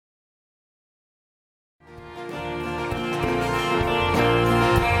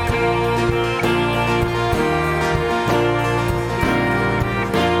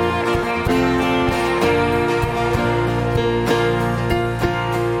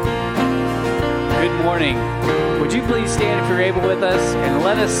morning. Would you please stand if you're able with us and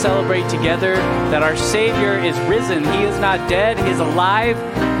let us celebrate together that our Savior is risen. He is not dead, He is alive.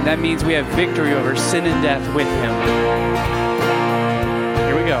 And that means we have victory over sin and death with Him.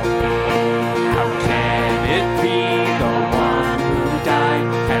 Here we go. How can it be the one who died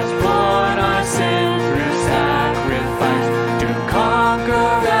has borne our sin through sacrifice to conquer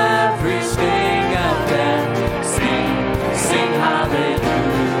every sting of death? Sing hallelujah.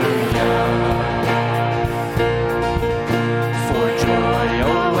 For joy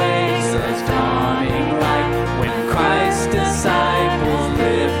awaits as dawning light when Christ's disciples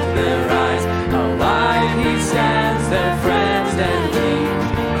lift their eyes. Alive He stands, their friends and King.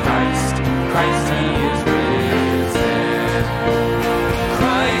 Christ He is risen.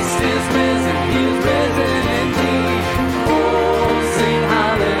 Christ is risen, He is risen indeed. Oh, sing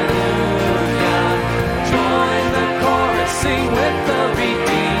hallelujah. Join the chorus, sing with the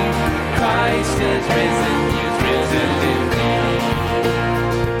redeemed. Christ is risen, He is risen indeed.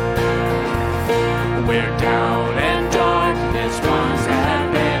 Where doubt and darkness once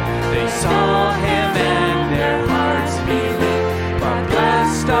had been, they saw Him and their hearts believed. But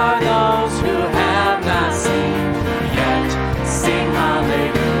blessed are those who have not seen, yet sing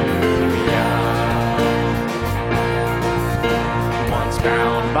hallelujah. Once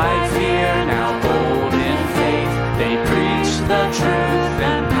bound by fear, now bold in faith, they preach the truth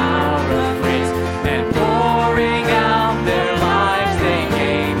and power of grace, and pouring out their lives they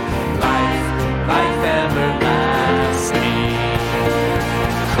gave life everlasting.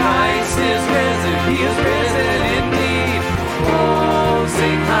 Christ is risen, He is risen indeed. Oh,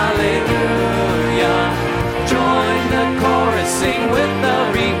 sing hallelujah. Join the chorus, sing with the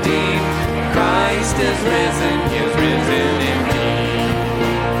redeemed. Christ is risen, He is risen indeed.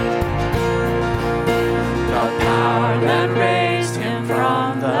 The power that raised Him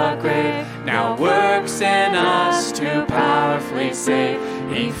from the grave now works in us to powerfully save.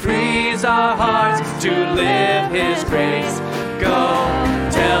 He frees our hearts to live His grace. Go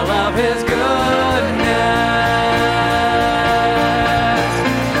tell of His goodness.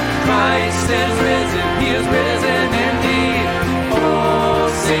 Christ is risen, He is risen indeed. Oh,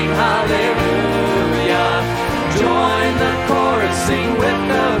 sing hallelujah. Join the chorus, sing with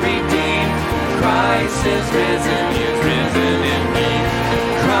the redeemed. Christ is risen, He is risen indeed.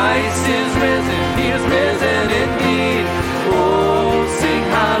 Christ is risen, He is risen indeed. Oh, sing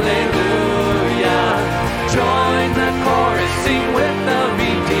hallelujah. Join the chorus, sing with the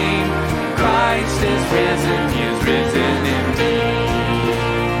redeemed. Christ is risen, He is risen indeed.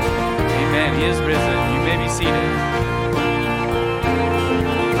 Amen, He is risen. You may be seated.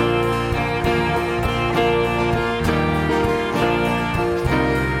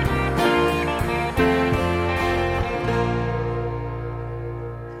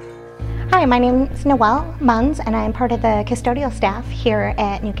 Hi, my name is Noelle Munns, and I am part of the custodial staff here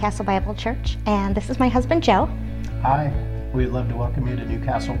at Newcastle Bible Church, and this is my husband, Joe. Hi, we'd love to welcome you to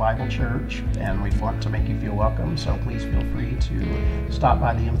Newcastle Bible Church, and we want to make you feel welcome, so please feel free to stop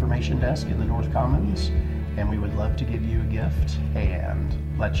by the information desk in the North Commons, and we would love to give you a gift and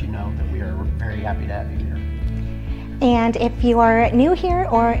let you know that we are very happy to have you here. And if you are new here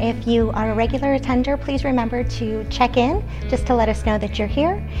or if you are a regular attender, please remember to check in just to let us know that you're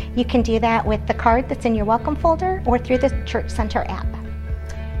here. You can do that with the card that's in your welcome folder or through the Church Center app.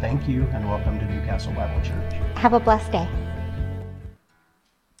 Thank you, and welcome to Newcastle Bible Church. Have a blessed day.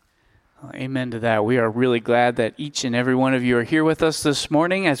 Amen to that. We are really glad that each and every one of you are here with us this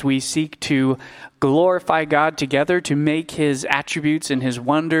morning as we seek to glorify God together, to make His attributes and His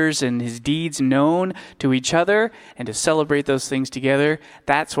wonders and His deeds known to each other, and to celebrate those things together.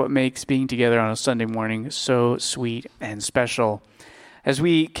 That's what makes being together on a Sunday morning so sweet and special. As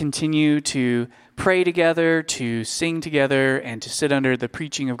we continue to pray together, to sing together, and to sit under the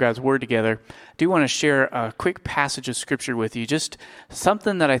preaching of God's Word together, I do want to share a quick passage of Scripture with you, just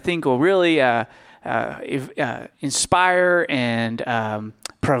something that I think will really inspire and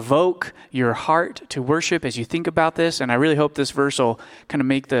provoke your heart to worship as you think about this, and I really hope this verse will kind of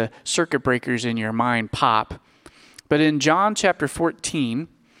make the circuit breakers in your mind pop. But in John chapter 14,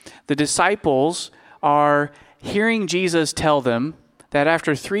 the disciples are hearing Jesus tell them that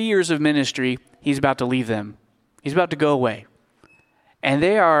after 3 years of ministry, He's about to leave them. He's about to go away. And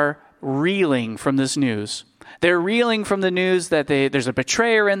they are reeling from this news. They're reeling from the news that there's a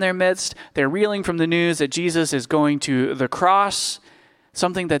betrayer in their midst. They're reeling from the news that Jesus is going to the cross,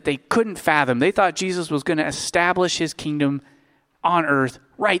 something that they couldn't fathom. They thought Jesus was going to establish His kingdom on earth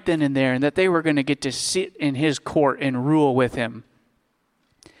right then and there, and that they were going to get to sit in His court and rule with Him.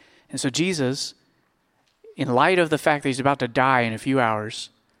 And so Jesus, in light of the fact that He's about to die in a few hours,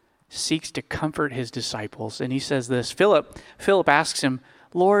 seeks to comfort his disciples. And he says this, Philip asks him,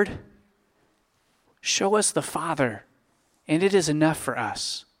 Lord, show us the Father, and it is enough for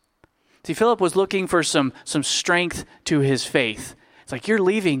us. See, Philip was looking for some strength to his faith. It's like, you're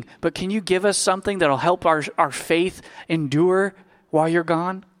leaving, but can you give us something that'll help our faith endure while you're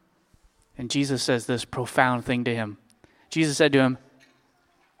gone? And Jesus says this profound thing to him. Jesus said to him,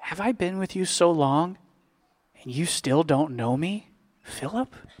 have I been with you so long, and you still don't know me,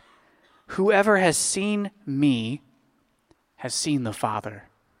 Philip? Whoever has seen me has seen the Father.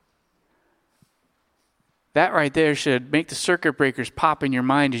 That right there should make the circuit breakers pop in your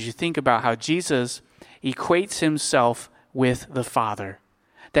mind as you think about how Jesus equates himself with the Father.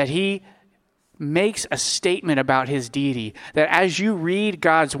 That he makes a statement about his deity. That as you read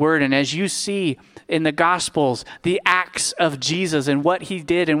God's word and as you see in the Gospels the acts of Jesus and what he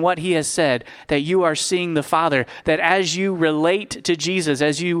did and what he has said, that you are seeing the Father. That as you relate to Jesus,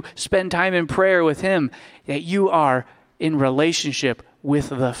 as you spend time in prayer with him, that you are in relationship with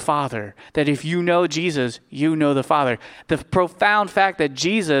the Father. That if you know Jesus, you know the Father. The profound fact that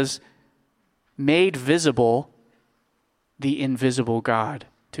Jesus made visible the invisible God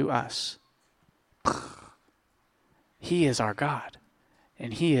to us. He is our God,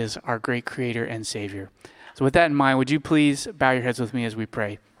 and he is our great creator and savior. So with that in mind, would you please bow your heads with me as we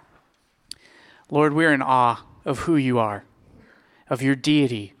pray? Lord, we're in awe of who you are, of your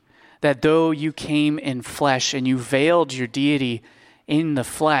deity, that though you came in flesh and you veiled your deity in the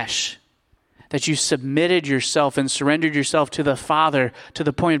flesh, that you submitted yourself and surrendered yourself to the Father to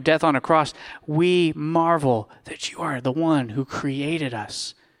the point of death on a cross, we marvel that you are the one who created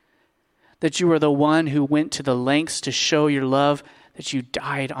us, that you are the one who went to the lengths to show your love, that you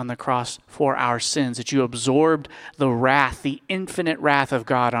died on the cross for our sins, that you absorbed the wrath, the infinite wrath of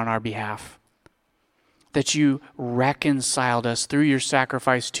God on our behalf, that you reconciled us through your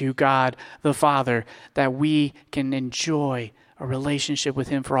sacrifice to God the Father, that we can enjoy a relationship with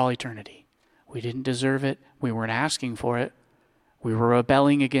him for all eternity. We didn't deserve it. We weren't asking for it. We were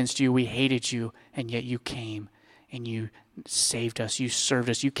rebelling against you. We hated you, and yet you came and you saved us. You served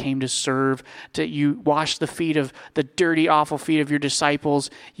us. You came to serve. You washed the feet of the dirty, awful feet of your disciples.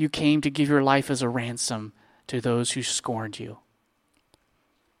 You came to give your life as a ransom to those who scorned you.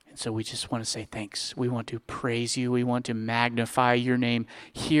 And so we just want to say thanks. We want to praise you. We want to magnify your name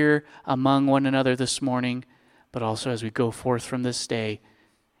here among one another this morning, but also as we go forth from this day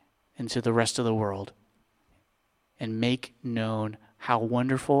into the rest of the world and make known how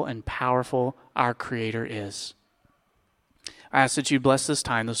wonderful and powerful our Creator is. I ask that you bless this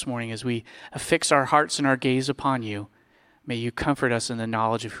time this morning as we affix our hearts and our gaze upon you. May you comfort us in the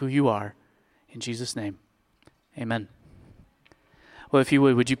knowledge of who you are. In Jesus' name, amen. Well, if you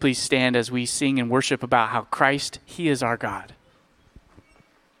would you please stand as we sing and worship about how Christ, he is our God.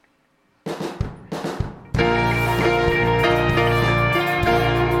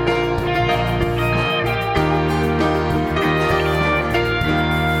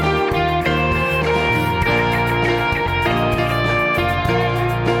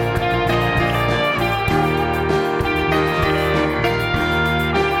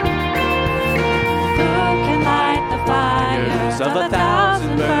 Of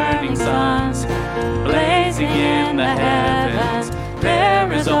 1,000 burning suns, blazing in the heavens,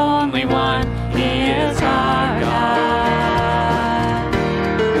 there is only one, he is our God.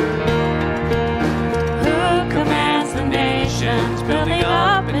 Who commands the nations, building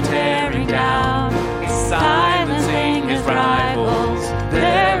up and tearing down, silencing his rivals,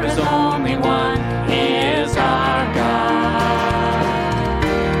 there is only one, he is our God.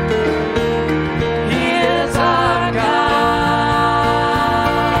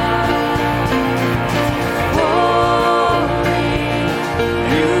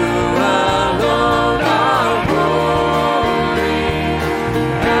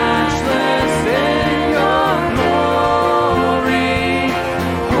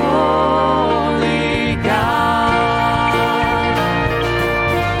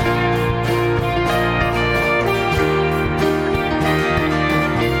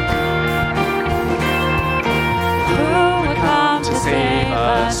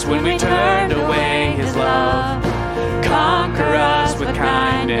 When we turned away his love, conquer us with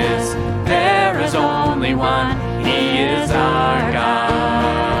kindness, there is only one, he is our God.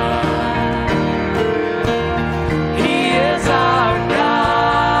 He is our God.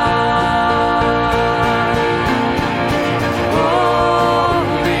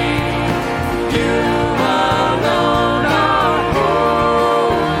 Holy, you alone are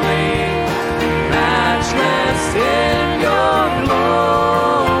holy, matchless in your glory.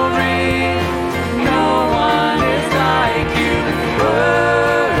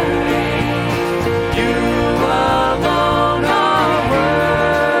 Worthy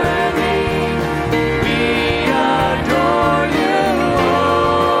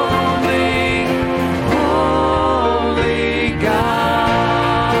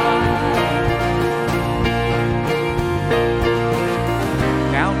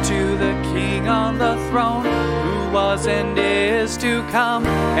come,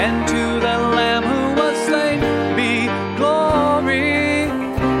 and to the Lamb who was slain be glory.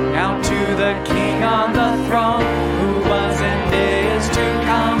 Now to the King on the throne, who was and is to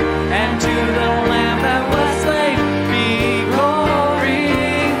come, and to the Lamb that was slain be glory.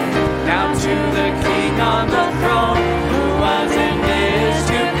 Now to the King on the throne, who was and is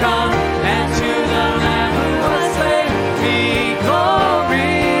to come, and to the Lamb who was slain be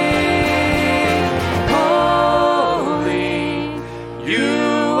glory. Holy, you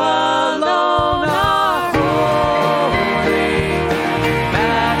alone are holy,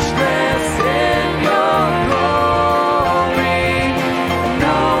 matchless in your glory.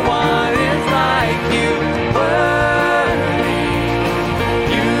 No one is like you, worthy.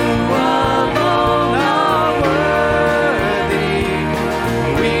 You alone are worthy.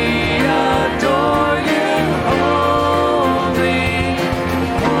 We adore you, holy,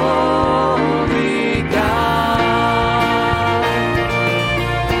 holy God.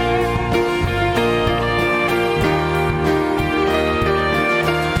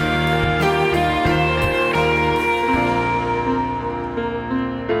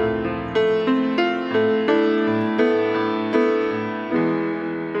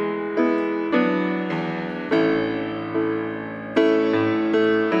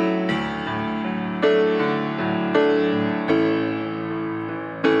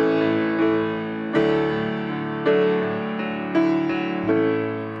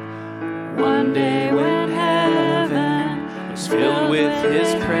 One day when heaven was filled with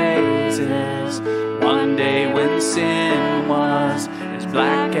his praises, one day when sin was as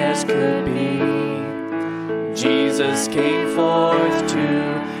black as could be, Jesus came forth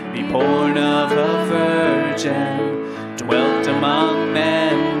to be born of a virgin, dwelt among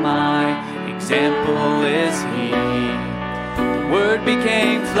men, my example is he. The Word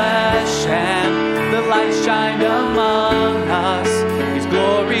became flesh and the light shined among us, his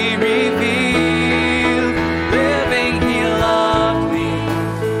glory revealed. Living he loved me,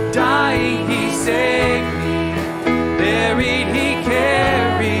 dying he saved me, buried he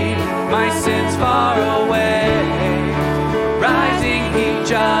carried my sins far away, rising he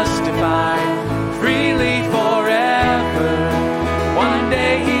justified freely forever. One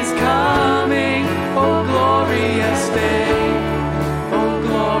day he's coming, oh glorious day, oh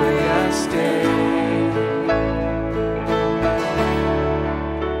glorious day.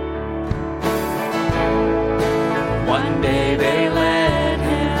 One day they led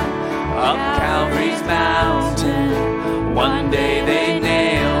him up Calvary's mountain. One day they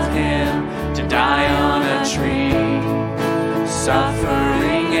nailed him to die on a tree.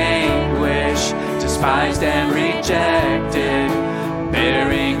 Suffering anguish, despised and rejected,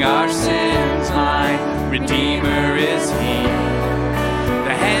 bearing our sins, my Redeemer is he.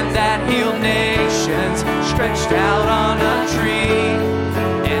 The hand that healed nations stretched out on a tree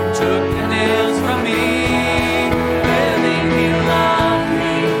and took the nails from me. Living he loved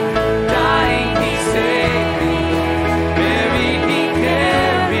me, dying he saved me, buried he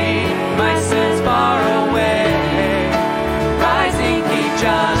carried my sins far away, rising he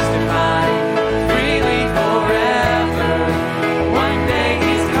justified freely forever. One day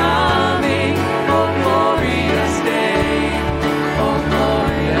he's coming, oh glorious day, oh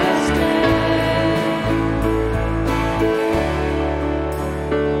glorious day.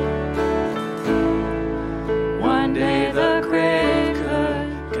 One day the grave could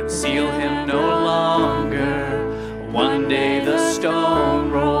conceal him no longer. One day the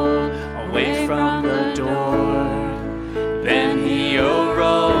stone rolled away from the door. Then he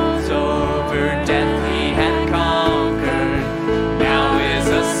arose, over death he had conquered, now is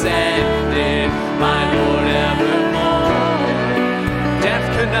ascended, my Lord evermore. Death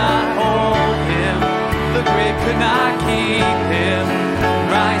could not hold him, the grave could not keep him,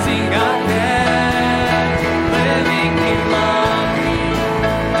 rising again. Living he loved me,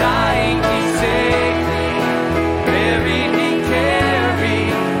 dying he saved me, buried he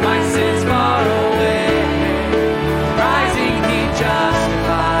carried my sins far away, rising he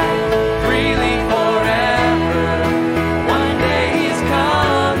justified freely forever. One day he's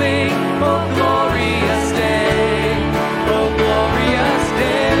coming, oh glorious day, oh glorious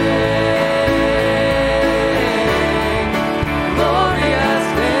day.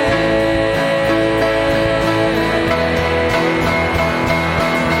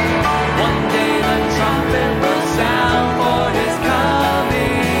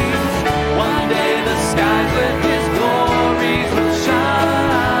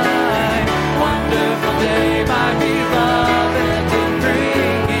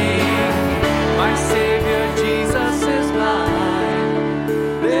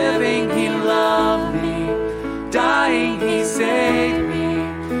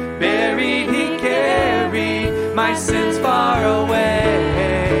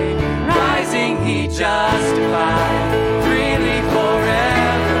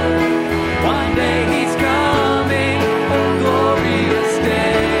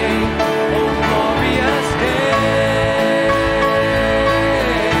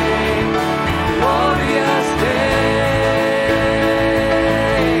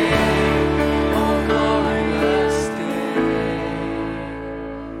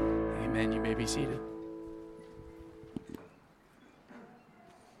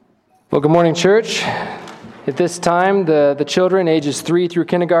 Well, good morning, church. At this time, the children ages 3 through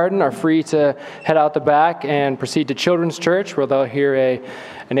kindergarten are free to head out the back and proceed to children's church, where they'll hear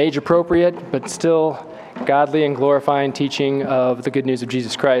an age-appropriate but still godly and glorifying teaching of the good news of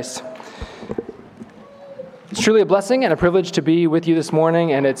Jesus Christ. It's truly a blessing and a privilege to be with you this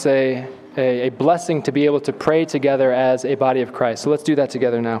morning, and it's a blessing to be able to pray together as a body of Christ. So let's do that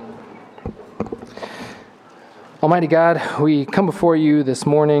together now. Almighty God, we come before you this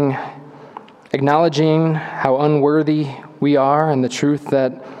morning acknowledging how unworthy we are and the truth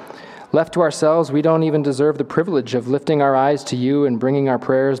that, left to ourselves, we don't even deserve the privilege of lifting our eyes to you and bringing our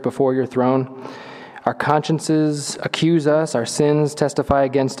prayers before your throne. Our consciences accuse us, our sins testify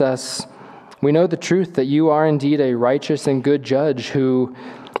against us. We know the truth that you are indeed a righteous and good judge who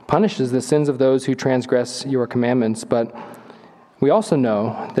punishes the sins of those who transgress your commandments, but we also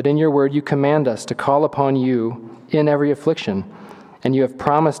know that in your word you command us to call upon you in every affliction. And you have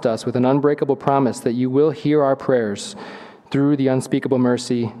promised us with an unbreakable promise that you will hear our prayers through the unspeakable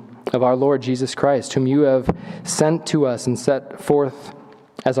mercy of our Lord Jesus Christ, whom you have sent to us and set forth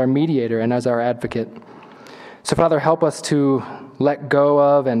as our mediator and as our advocate. So, Father, help us to let go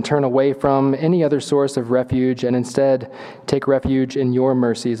of and turn away from any other source of refuge and instead take refuge in your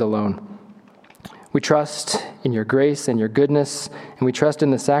mercies alone. We trust in your grace and your goodness, and we trust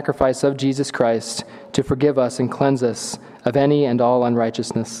in the sacrifice of Jesus Christ to forgive us and cleanse us of any and all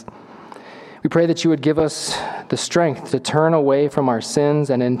unrighteousness. We pray that you would give us the strength to turn away from our sins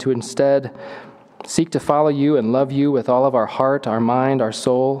and to instead seek to follow you and love you with all of our heart, our mind, our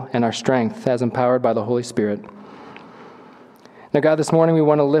soul, and our strength as empowered by the Holy Spirit. Now, God, this morning we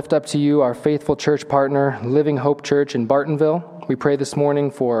want to lift up to you our faithful church partner, Living Hope Church in Bartonville. We pray this morning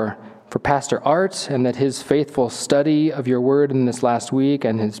for Pastor Art and that his faithful study of your word in this last week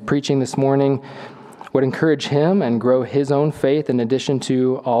and his preaching this morning would encourage him and grow his own faith in addition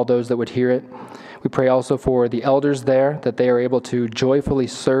to all those that would hear it. We pray also for the elders there, that they are able to joyfully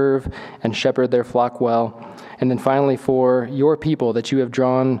serve and shepherd their flock well. And then finally for your people that you have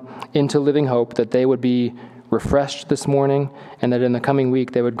drawn into Living Hope, that they would be refreshed this morning and that in the coming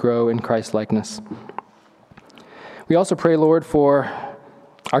week they would grow in Christ-likeness. We also pray, Lord, for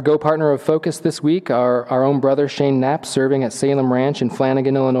our go-partner of focus this week, our own brother Shane Knapp, serving at Salem Ranch in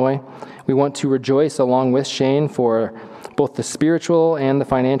Flanagan, Illinois. We want to rejoice along with Shane for both the spiritual and the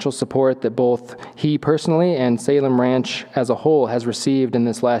financial support that both he personally and Salem Ranch as a whole has received in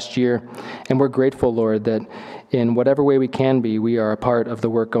this last year. And we're grateful, Lord, that in whatever way we can be, we are a part of the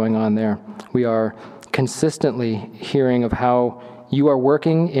work going on there. We are consistently hearing of how you are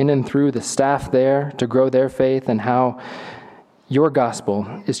working in and through the staff there to grow their faith and how your gospel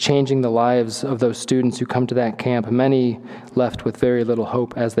is changing the lives of those students who come to that camp, many left with very little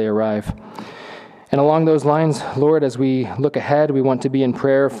hope as they arrive. And along those lines, Lord, as we look ahead, we want to be in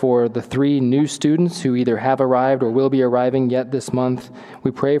prayer for the 3 new students who either have arrived or will be arriving yet this month.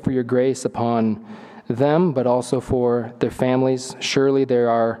 We pray for your grace upon them, but also for their families. Surely there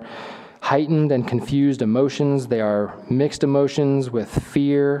are heightened and confused emotions. There are mixed emotions with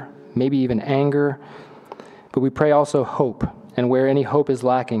fear, maybe even anger. But we pray also hope. And where any hope is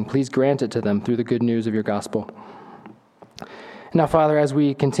lacking, please grant it to them through the good news of your gospel. Now, Father, as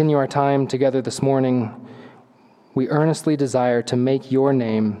we continue our time together this morning, we earnestly desire to make your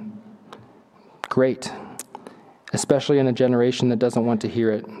name great, especially in a generation that doesn't want to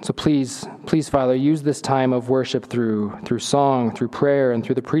hear it. So please, Father, use this time of worship through song, through prayer, and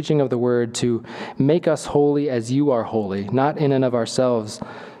through the preaching of the word to make us holy as you are holy, not in and of ourselves,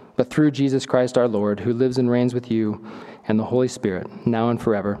 but through Jesus Christ our Lord, who lives and reigns with you and the Holy Spirit, now and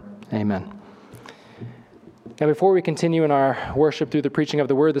forever. Amen. Now, before we continue in our worship through the preaching of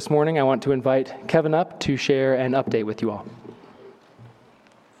the word this morning, I want to invite Kevin up to share an update with you all.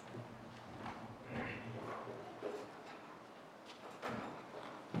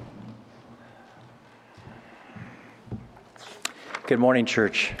 Good morning,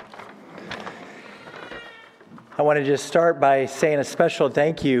 church. I want to just start by saying a special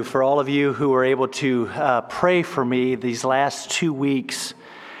thank you for all of you who were able to pray for me these last 2 weeks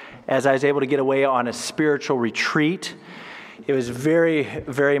as I was able to get away on a spiritual retreat. It was very,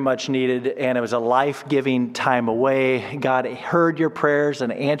 very much needed, and it was a life-giving time away. God heard your prayers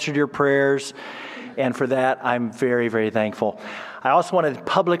and answered your prayers, and for that, I'm very, very thankful. I also want to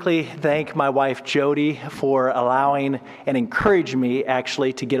publicly thank my wife, Jody, for allowing and encouraging me,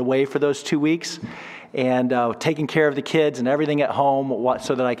 actually, to get away for those 2 weeks and taking care of the kids and everything at home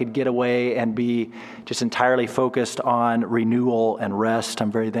so that I could get away and be just entirely focused on renewal and rest.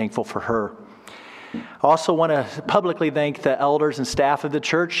 I'm very thankful for her. I also want to publicly thank the elders and staff of the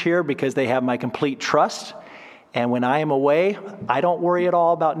church here because they have my complete trust And when I am away, I don't worry at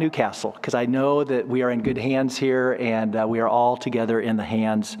all about Newcastle because I know that we are in good hands here and we are all together in the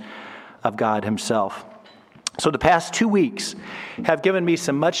hands of God himself. So the past 2 weeks have given me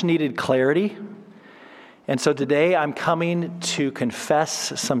some much needed clarity. And so today I'm coming to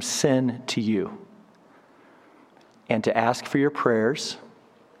confess some sin to you and to ask for your prayers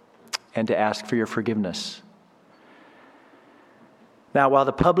and to ask for your forgiveness. Now, while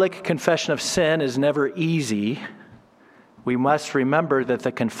the public confession of sin is never easy, we must remember that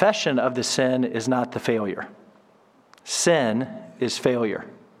the confession of the sin is not the failure. Sin is failure.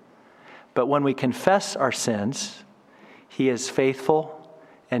 But when we confess our sins, he is faithful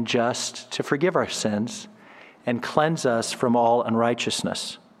and just to forgive our sins and cleanse us from all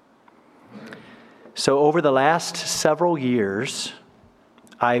unrighteousness. So over the last several years,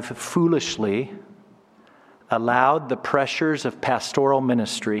 I've foolishly allowed the pressures of pastoral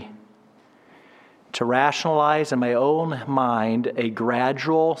ministry to rationalize in my own mind a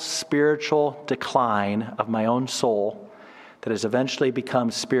gradual spiritual decline of my own soul that has eventually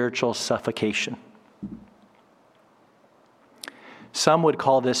become spiritual suffocation. Some would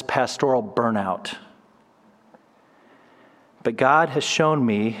call this pastoral burnout. But God has shown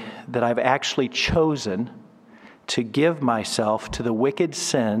me that I've actually chosen to give myself to the wicked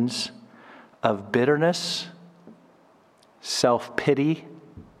sins of bitterness, self-pity,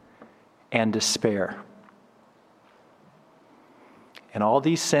 and despair. And all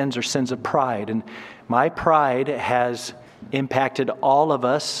these sins are sins of pride. And my pride has impacted all of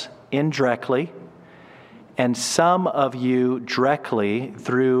us indirectly, and some of you directly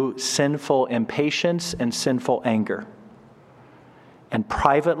through sinful impatience and sinful anger. And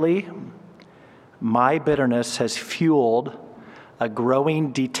privately, my bitterness has fueled a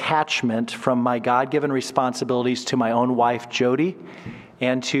growing detachment from my God-given responsibilities to my own wife, Jody,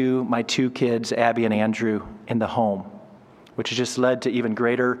 and to my 2 kids, Abby and Andrew, in the home, which has just led to even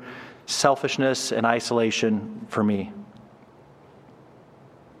greater selfishness and isolation for me.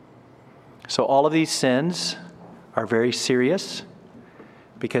 So all of these sins are very serious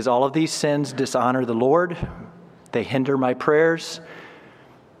because all of these sins dishonor the Lord. They hinder my prayers.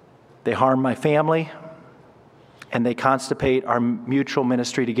 They harm my family. And they constipate our mutual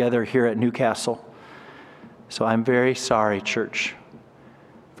ministry together here at Newcastle. So I'm very sorry, church,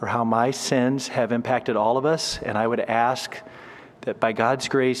 for how my sins have impacted all of us. And I would ask that by God's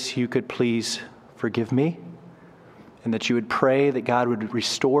grace, you could please forgive me and that you would pray that God would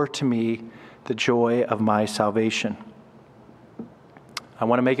restore to me the joy of my salvation. I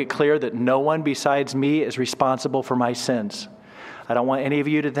want to make it clear that no one besides me is responsible for my sins. I don't want any of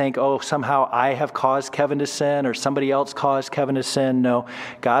you to think, oh, somehow I have caused Kevin to sin or somebody else caused Kevin to sin. No,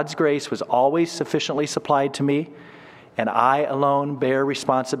 God's grace was always sufficiently supplied to me, and I alone bear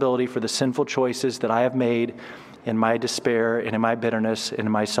responsibility for the sinful choices that I have made in my despair and in my bitterness and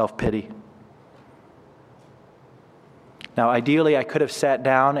in my self-pity. Now, ideally, I could have sat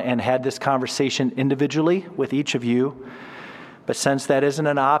down and had this conversation individually with each of you, but since that isn't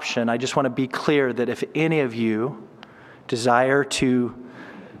an option, I just want to be clear that if any of you desire to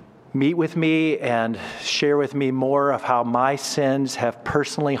meet with me and share with me more of how my sins have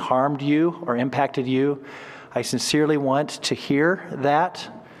personally harmed you or impacted you, I sincerely want to hear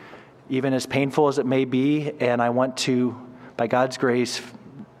that, even as painful as it may be, and I want to, by God's grace,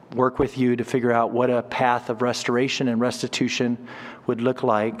 work with you to figure out what a path of restoration and restitution would look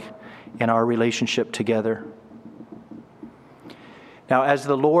like in our relationship together. Now, as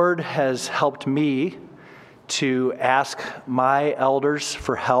the Lord has helped me to ask my elders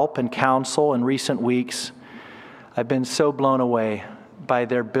for help and counsel in recent weeks, I've been so blown away by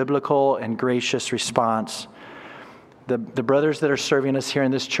their biblical and gracious response. The brothers that are serving us here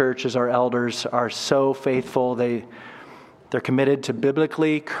in this church as our elders are so faithful. They're committed to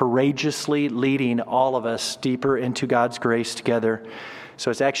biblically, courageously leading all of us deeper into God's grace together.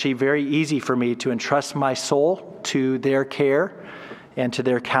 So it's actually very easy for me to entrust my soul to their care and to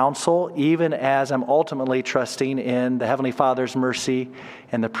their counsel, even as I'm ultimately trusting in the Heavenly Father's mercy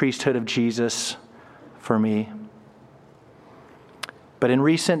and the priesthood of Jesus for me. But in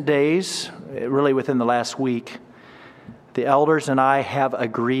recent days, really within the last week, the elders and I have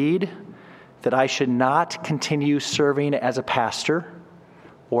agreed that I should not continue serving as a pastor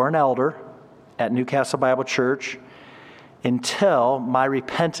or an elder at Newcastle Bible Church until my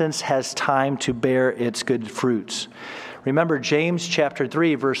repentance has time to bear its good fruits. Remember, James chapter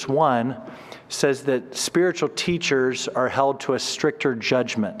 3, verse 1 says that spiritual teachers are held to a stricter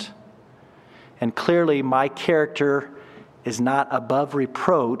judgment. And clearly, my character is not above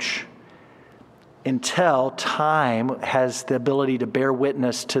reproach until time has the ability to bear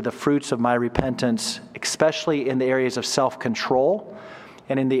witness to the fruits of my repentance, especially in the areas of self-control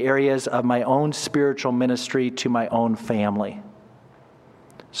and in the areas of my own spiritual ministry to my own family.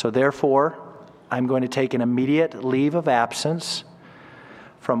 So therefore, I'm going to take an immediate leave of absence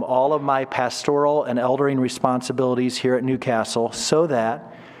from all of my pastoral and eldering responsibilities here at Newcastle so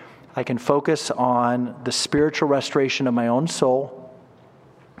that I can focus on the spiritual restoration of my own soul,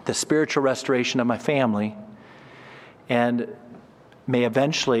 the spiritual restoration of my family, and may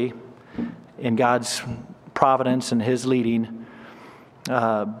eventually, in God's providence and His leading,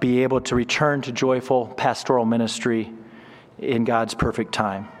 be able to return to joyful pastoral ministry in God's perfect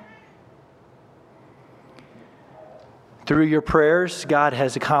time. Through your prayers, God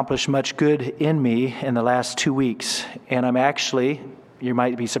has accomplished much good in me in the last 2 weeks, and I'm actually, you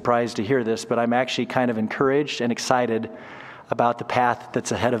might be surprised to hear this, but I'm actually kind of encouraged and excited about the path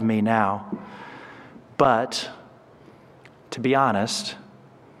that's ahead of me now. But, to be honest,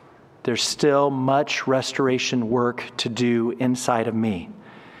 there's still much restoration work to do inside of me.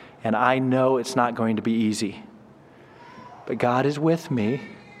 And I know it's not going to be easy. But God is with me,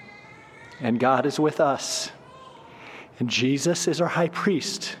 and God is with us. And Jesus is our high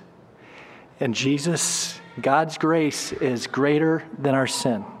priest. And Jesus, God's grace is greater than our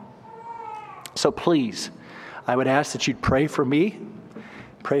sin. So please, I would ask that you'd pray for me,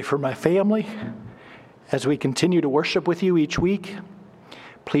 pray for my family, as we continue to worship with you each week.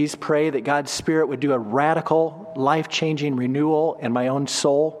 Please pray that God's Spirit would do a radical, life-changing renewal in my own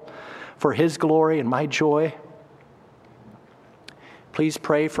soul for His glory and my joy. Please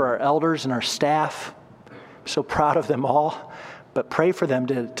pray for our elders and our staff. I'm so proud of them all. But pray for them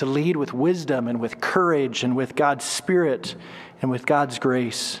to lead with wisdom and with courage and with God's Spirit and with God's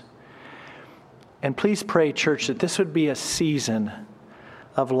grace. And please pray, church, that this would be a season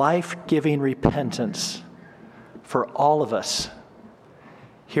of life-giving repentance for all of us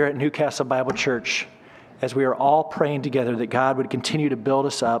here at Newcastle Bible Church, as we are all praying together that God would continue to build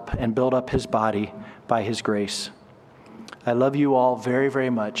us up and build up His body by His grace. I love you all very, very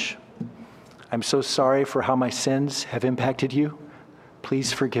much. I'm so sorry for how my sins have impacted you.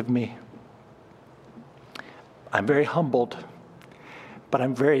 Please forgive me. I'm very humbled, but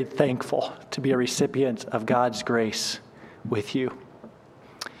I'm very thankful to be a recipient of God's grace with you.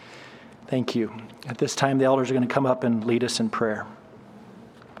 Thank you. At this time, the elders are going to come up and lead us in prayer.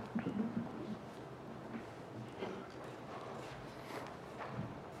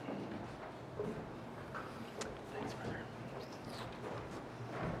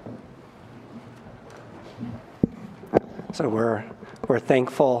 So we're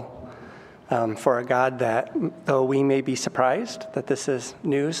thankful for a God that, though we may be surprised that this is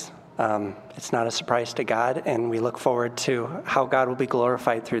news, it's not a surprise to God, and we look forward to how God will be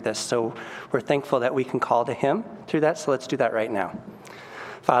glorified through this. So we're thankful that we can call to Him through that, so let's do that right now.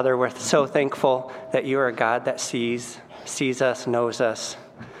 Father, we're so thankful that you are a God that sees us, knows us,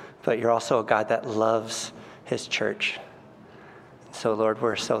 but you're also a God that loves His church. So, Lord,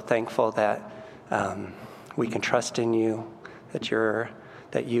 we're so thankful that we can trust in you,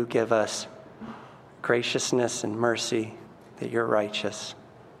 that you give us graciousness and mercy, that you're righteous.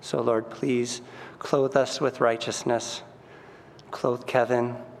 So, Lord, please clothe us with righteousness. Clothe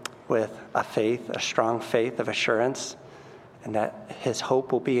Kevin with a strong faith of assurance, and that his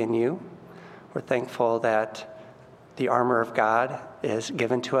hope will be in you. We're thankful that the armor of God is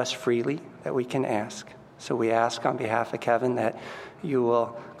given to us freely, that we can ask. So we ask on behalf of Kevin that you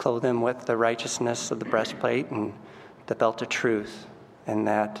will clothe him with the righteousness of the breastplate and the belt of truth, and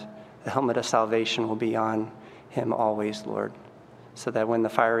that the helmet of salvation will be on him always, Lord, so that when the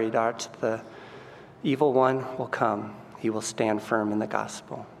fiery darts of the evil one will come, he will stand firm in the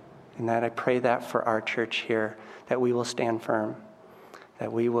gospel. And that I pray that for our church here, that we will stand firm,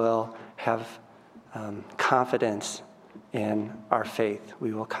 that we will have confidence in our faith.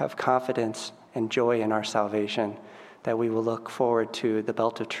 We will have confidence and joy in our salvation, that we will look forward to the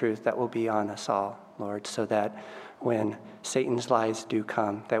belt of truth that will be on us all, Lord, so that when Satan's lies do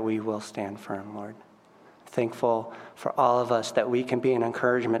come, that we will stand firm, Lord. Thankful for all of us that we can be an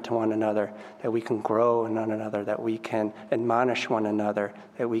encouragement to one another, that we can grow in one another, that we can admonish one another,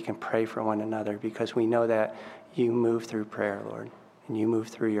 that we can pray for one another, because we know that you move through prayer, Lord, and you move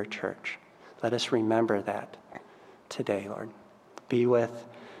through your church. Let us remember that today, Lord. Be with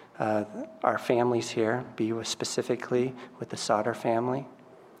our families here, be with specifically with the Sauter family,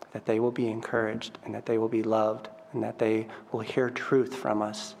 that they will be encouraged and that they will be loved and that they will hear truth from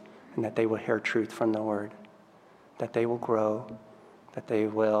us and that they will hear truth from the Word, that they will grow, that they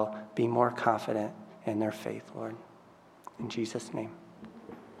will be more confident in their faith, Lord. In Jesus' name.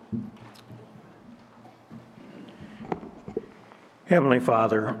 Heavenly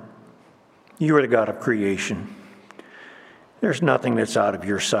Father, you are the God of creation. There's nothing that's out of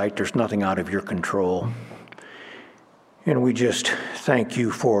your sight. There's nothing out of your control. And we just thank you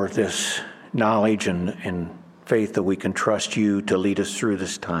for this knowledge and faith that we can trust you to lead us through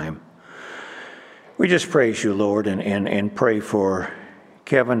this time. We just praise you, Lord, and pray for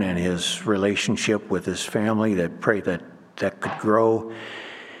Kevin and his relationship with his family, that pray that could grow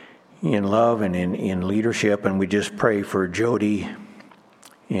in love and in leadership. And we just pray for Jody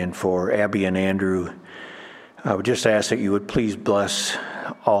and for Abby and Andrew. I would just ask that you would please bless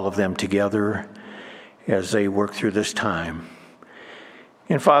all of them together as they work through this time.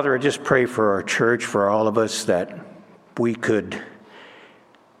 And Father, I just pray for our church, for all of us, that we could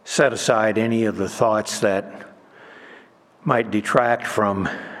set aside any of the thoughts that might detract from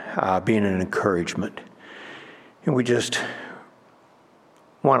being an encouragement. And we just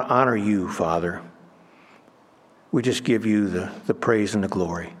want to honor you, Father. We just give you the praise and the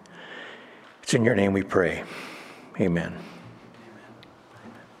glory. It's in your name we pray. Amen.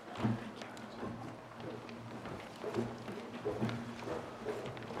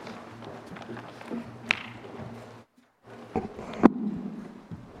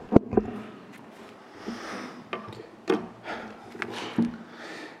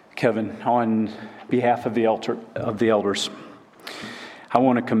 Kevin, on behalf of the elders, I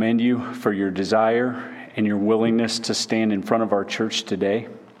want to commend you for your desire and your willingness to stand in front of our church today,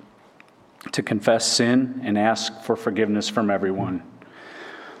 to confess sin and ask for forgiveness from everyone.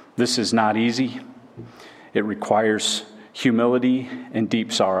 This is not easy. It requires humility and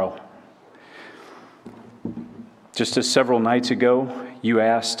deep sorrow. Just as several nights ago, you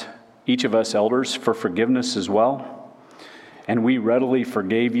asked each of us elders for forgiveness as well, and we readily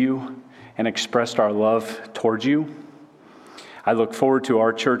forgave you and expressed our love towards you. I look forward to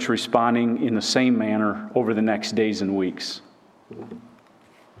our church responding in the same manner over the next days and weeks.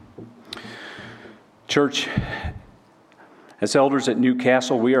 Church, as elders at New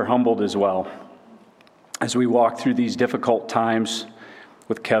Castle, we are humbled as well as we walk through these difficult times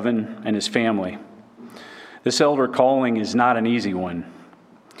with Kevin and his family. This elder calling is not an easy one.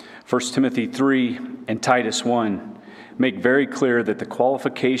 1 Timothy 3 and Titus 1 make very clear that the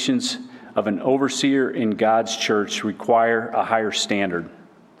qualifications of an overseer in God's church require a higher standard.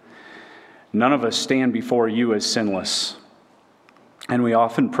 None of us stand before you as sinless. And we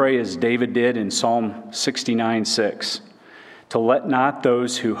often pray as David did in Psalm 69:6, to let not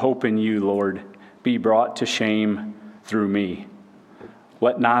those who hope in you, Lord, be brought to shame through me.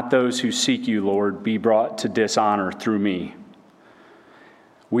 Let not those who seek you, Lord, be brought to dishonor through me.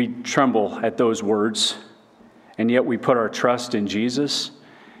 We tremble at those words, and yet we put our trust in Jesus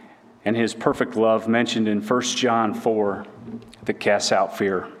and his perfect love mentioned in 1 John 4 that casts out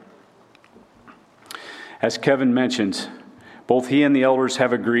fear. As Kevin mentioned, both he and the elders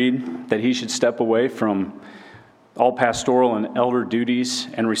have agreed that he should step away from all pastoral and elder duties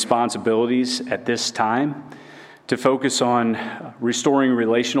and responsibilities at this time to focus on restoring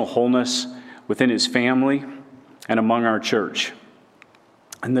relational wholeness within his family and among our church.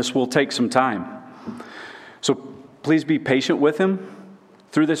 And this will take some time. So please be patient with him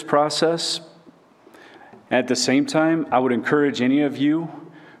through this process. At the same time, I would encourage any of you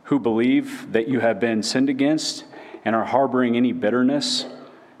who believe that you have been sinned against and are harboring any bitterness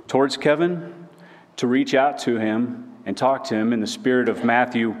towards Kevin to reach out to him and talk to him in the spirit of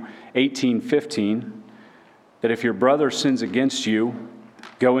Matthew 18:15, that if your brother sins against you,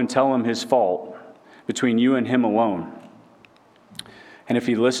 go and tell him his fault between you and him alone. And if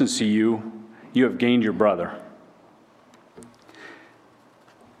he listens to you, you have gained your brother.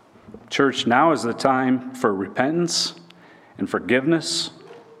 Church, now is the time for repentance and forgiveness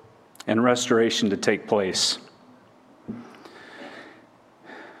and restoration to take place.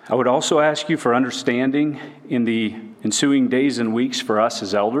 I would also ask you for understanding in the ensuing days and weeks for us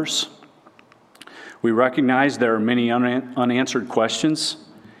as elders. We recognize there are many unanswered questions,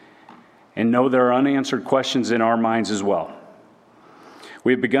 and know there are unanswered questions in our minds as well.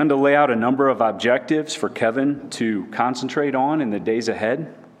 We have begun to lay out a number of objectives for Kevin to concentrate on in the days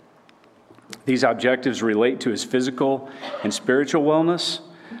ahead. These objectives relate to his physical and spiritual wellness,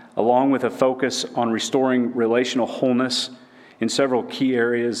 along with a focus on restoring relational wholeness in several key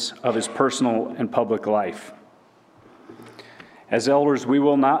areas of his personal and public life. As elders, we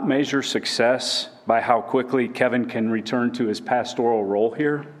will not measure success by how quickly Kevin can return to his pastoral role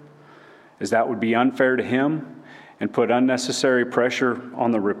here, as that would be unfair to him and put unnecessary pressure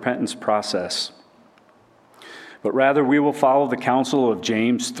on the repentance process. But rather, we will follow the counsel of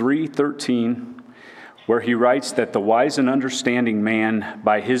James 3:13, where he writes that the wise and understanding man,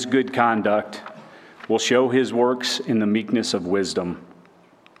 by his good conduct, will show his works in the meekness of wisdom.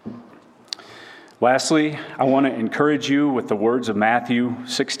 Lastly, I want to encourage you with the words of Matthew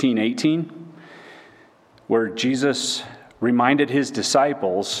 16:18, where Jesus reminded his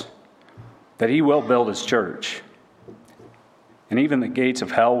disciples that he will build his church, and even the gates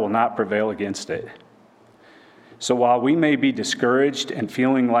of hell will not prevail against it. So while we may be discouraged and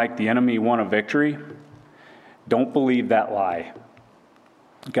feeling like the enemy won a victory, don't believe that lie.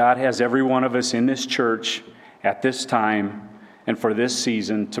 God has every one of us in this church at this time and for this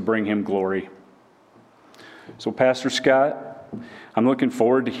season to bring him glory. So Pastor Scott, I'm looking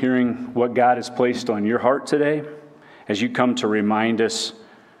forward to hearing what God has placed on your heart today as you come to remind us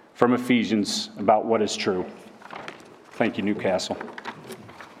from Ephesians about what is true. Thank you, Newcastle.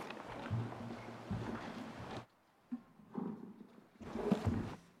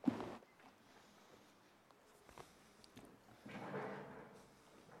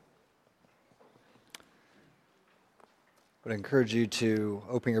 I would encourage you to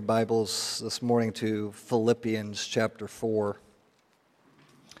open your Bibles this morning to Philippians chapter 4.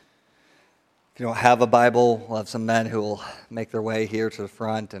 If you don't have a Bible, we'll have some men who will make their way here to the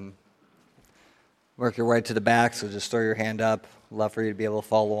front and work your way to the back, so just throw your hand up. I'd love for you to be able to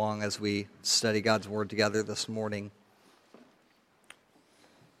follow along as we study God's Word together this morning.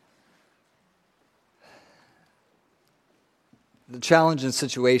 The challenge in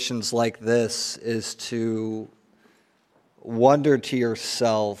situations like this is to wonder to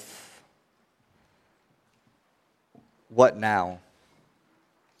yourself, what now?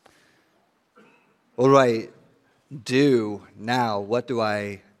 What do I do now? What do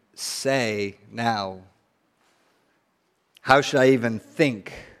I say now? How should I even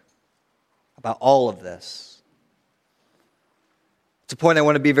think about all of this? It's a point I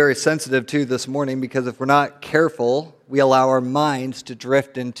want to be very sensitive to this morning, because if we're not careful, we allow our minds to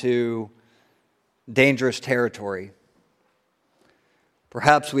drift into dangerous territory.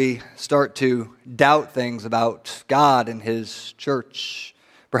 Perhaps we start to doubt things about God and his church.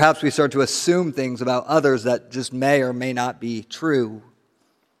 Perhaps we start to assume things about others that just may or may not be true.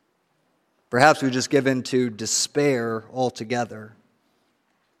 Perhaps we just give in to despair altogether.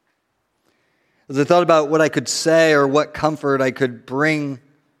 As I thought about what I could say or what comfort I could bring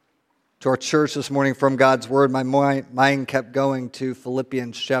to our church this morning from God's Word, my mind kept going to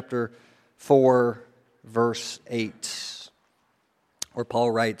Philippians chapter 4, verse 8. Where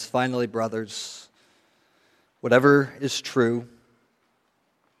Paul writes, "Finally, brothers, whatever is true,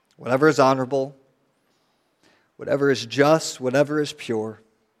 whatever is honorable, whatever is just, whatever is pure,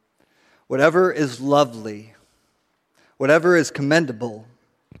 whatever is lovely, whatever is commendable,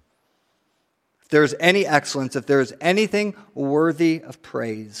 if there is any excellence, if there is anything worthy of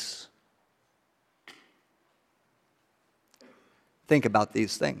praise, think about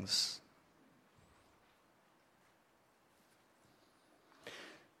these things."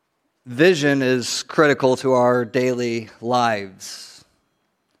 Vision is critical to our daily lives.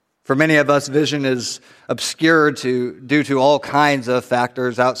 For many of us, vision is obscured due to all kinds of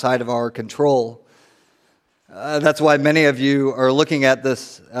factors outside of our control. That's why many of you are looking at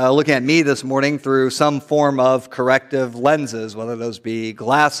me this morning through some form of corrective lenses, whether those be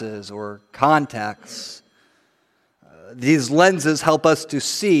glasses or contacts. These lenses help us to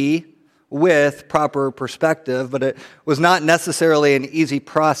see with proper perspective, but it was not necessarily an easy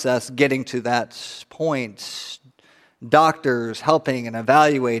process getting to that point. Doctors helping and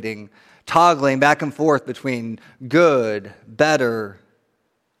evaluating, toggling back and forth between good, better,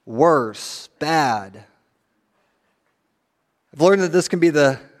 worse, bad. I've learned that this can be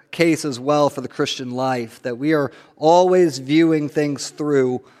the case as well for the Christian life, that we are always viewing things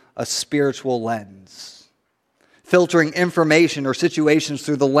through a spiritual lens, filtering information or situations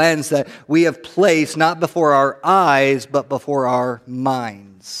through the lens that we have placed not before our eyes, but before our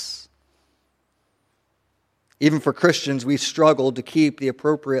minds. Even for Christians, we struggle to keep the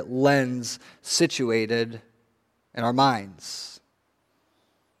appropriate lens situated in our minds.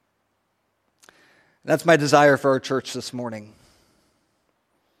 That's my desire for our church this morning.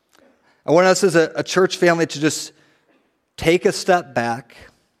 I want us as a church family to just take a step back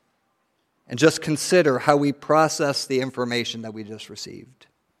and just consider how we process the information that we just received.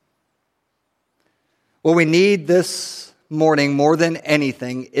 What we need this morning more than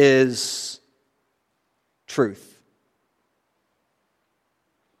anything is truth.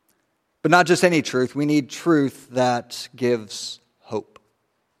 But not just any truth, we need truth that gives hope.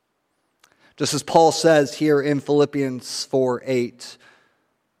 Just as Paul says here in Philippians 4:8,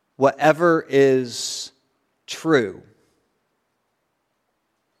 whatever is true,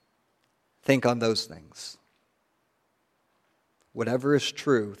 think on those things. Whatever is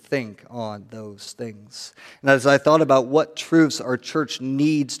true, think on those things. And as I thought about what truths our church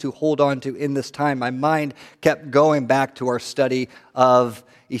needs to hold on to in this time, my mind kept going back to our study of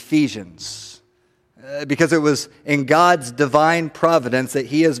Ephesians. Because it was in God's divine providence that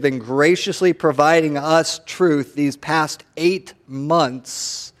He has been graciously providing us truth these past 8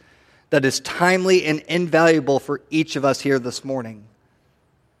 months that is timely and invaluable for each of us here this morning.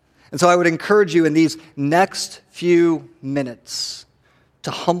 And so I would encourage you in these next few minutes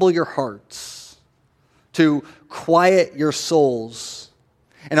to humble your hearts, to quiet your souls,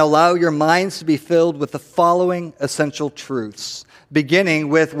 and allow your minds to be filled with the following essential truths, beginning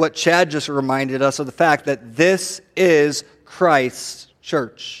with what Chad just reminded us of, the fact that this is Christ's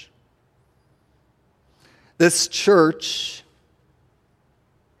church. This church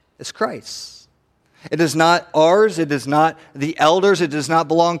is Christ's. It is not ours, it is not the elders, it does not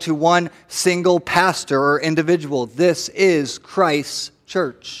belong to one single pastor or individual. This is Christ's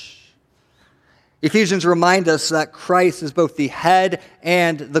church. Ephesians remind us that Christ is both the head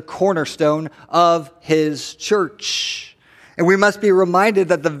and the cornerstone of His church. And we must be reminded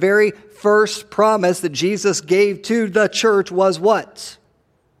that the very first promise that Jesus gave to the church was what?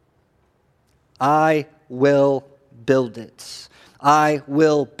 I will build it. I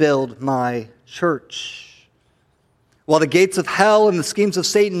will build my church. While the gates of hell and the schemes of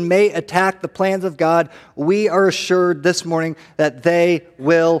Satan may attack the plans of God, we are assured this morning that they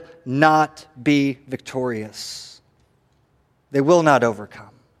will not be victorious. They will not overcome.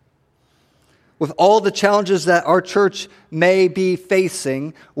 With all the challenges that our church may be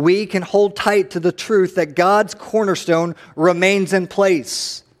facing, we can hold tight to the truth that God's cornerstone remains in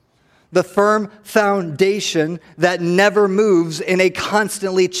place. The firm foundation that never moves in a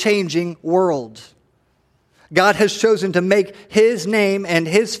constantly changing world. God has chosen to make His name and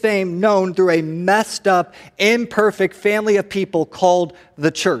His fame known through a messed up, imperfect family of people called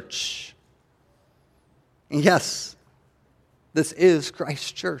the church. And yes, this is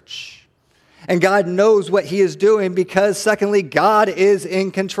Christ's church. And God knows what He is doing because, secondly, God is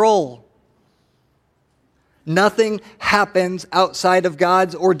in control. Nothing happens outside of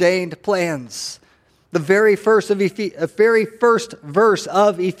God's ordained plans. The very first verse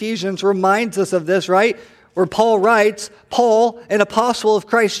of Ephesians reminds us of this, right? Where Paul writes, Paul, an apostle of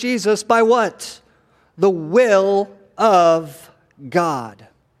Christ Jesus, by what? The will of God.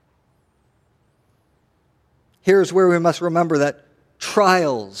 Here's where we must remember that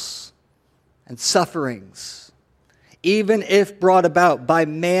trials and sufferings, even if brought about by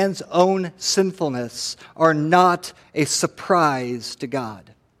man's own sinfulness, are not a surprise to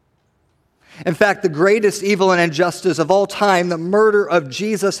God. In fact, the greatest evil and injustice of all time, the murder of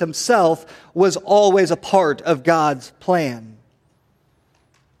Jesus Himself, was always a part of God's plan.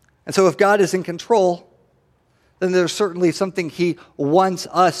 And so if God is in control, then there's certainly something He wants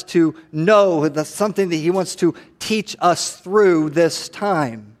us to know, that's something that He wants to teach us through this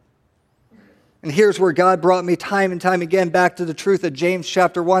time. And here's where God brought me time and time again back to the truth of James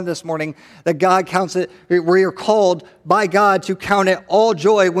chapter 1 this morning, that God counts it, we are called by God to count it all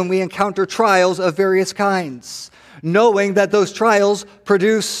joy when we encounter trials of various kinds, knowing that those trials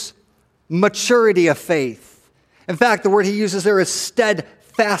produce maturity of faith. In fact, the word He uses there is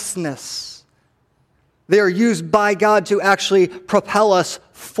steadfastness. They are used by God to actually propel us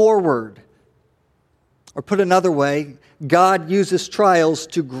forward. Or put another way, God uses trials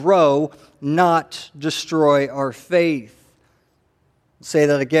to grow, not destroy our faith. I'll say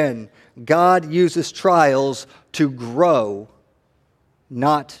that again. God uses trials to grow,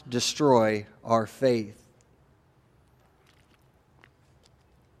 not destroy our faith.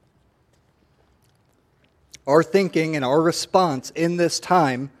 Our thinking and our response in this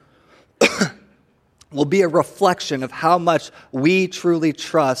time will be a reflection of how much we truly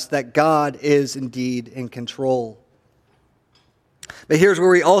trust that God is indeed in control. But here's where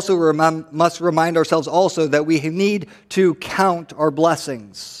we also must remind ourselves also that we need to count our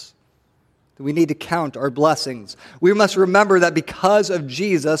blessings. We need to count our blessings. We must remember that because of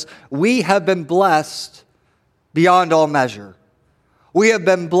Jesus, we have been blessed beyond all measure. We have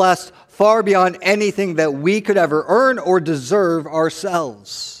been blessed far beyond anything that we could ever earn or deserve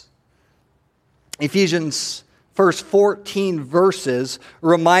ourselves. Ephesians first 14 verses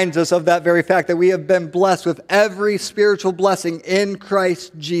reminds us of that very fact, that we have been blessed with every spiritual blessing in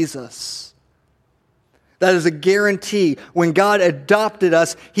Christ Jesus. That is a guarantee. When God adopted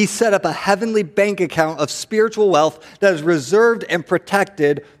us, He set up a heavenly bank account of spiritual wealth that is reserved and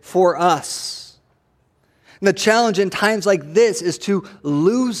protected for us. And the challenge in times like this is to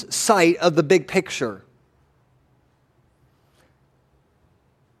lose sight of the big picture.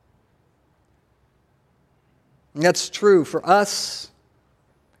 And that's true for us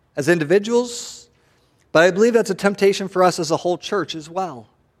as individuals, but I believe that's a temptation for us as a whole church as well.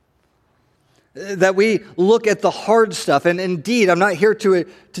 That we look at the hard stuff, and indeed, I'm not here to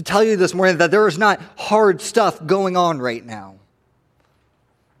tell you this morning that there is not hard stuff going on right now.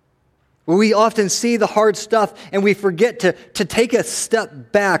 We often see the hard stuff and we forget to take a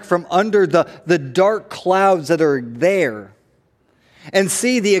step back from under the dark clouds that are there and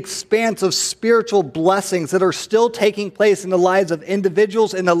see the expanse of spiritual blessings that are still taking place in the lives of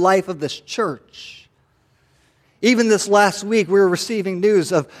individuals in the life of this church. Even this last week, we were receiving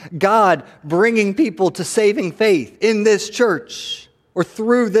news of God bringing people to saving faith in this church or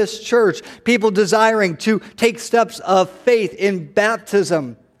through this church. People desiring to take steps of faith in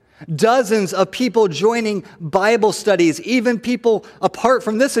baptism. Dozens of people joining Bible studies. Even people, apart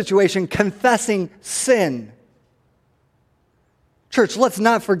from this situation, confessing sin. Church, let's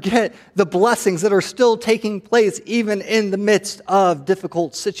not forget the blessings that are still taking place even in the midst of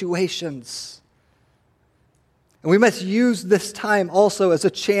difficult situations. And we must use this time also as a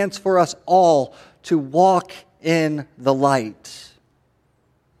chance for us all to walk in the light.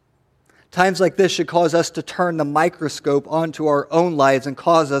 Times like this should cause us to turn the microscope onto our own lives and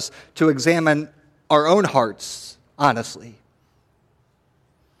cause us to examine our own hearts, honestly.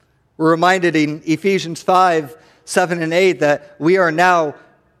 We're reminded in Ephesians 5, 7 and 8 that we are now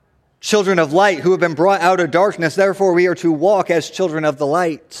children of light who have been brought out of darkness. Therefore, we are to walk as children of the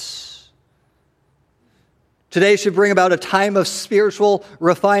light. Today should bring about a time of spiritual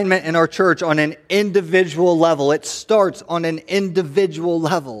refinement in our church on an individual level. It starts on an individual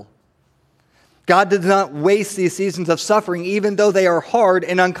level. God does not waste these seasons of suffering, even though they are hard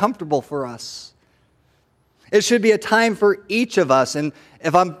and uncomfortable for us. It should be a time for each of us, and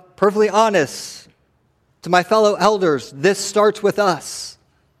if I'm perfectly honest, to my fellow elders, this starts with us.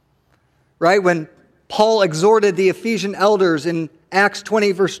 Right? When Paul exhorted the Ephesian elders in Acts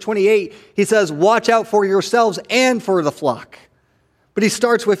 20, verse 28, he says, watch out for yourselves and for the flock. But he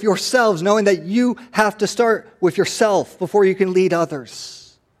starts with yourselves, knowing that you have to start with yourself before you can lead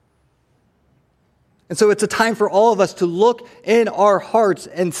others. And so it's a time for all of us to look in our hearts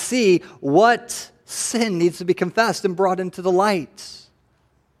and see what sin needs to be confessed and brought into the light.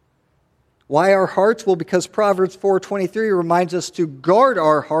 Why our hearts? Well, because Proverbs 4:23 reminds us to guard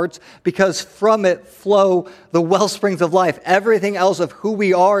our hearts because from it flow the well springs of life. Everything else of who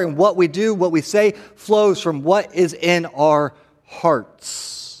we are and what we do, what we say, flows from what is in our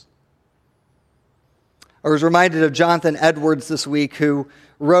hearts. I was reminded of Jonathan Edwards this week, who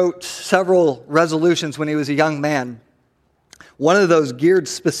wrote several resolutions when he was a young man. One of those geared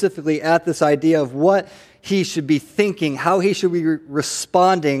specifically at this idea of what he should be thinking, how he should be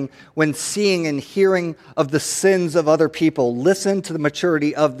responding when seeing and hearing of the sins of other people. Listen to the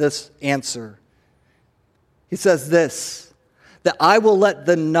maturity of this answer. He says this, that I will let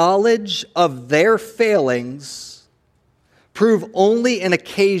the knowledge of their failings prove only an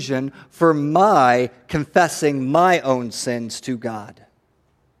occasion for my confessing my own sins to God.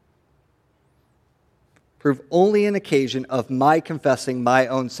 Prove only an occasion of my confessing my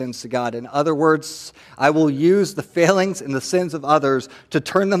own sins to God. In other words, I will use the failings and the sins of others to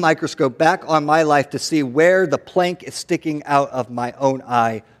turn the microscope back on my life to see where the plank is sticking out of my own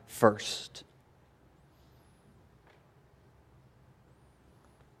eye first.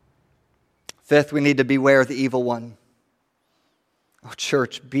 Fifth, we need to beware of the evil one. Oh,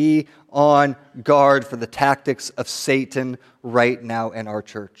 church, be on guard for the tactics of Satan right now in our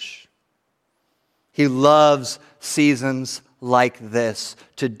church. He loves seasons like this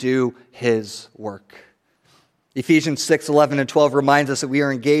to do his work. Ephesians 6, 11 and 12 reminds us that we are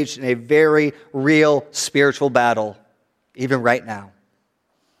engaged in a very real spiritual battle, even right now.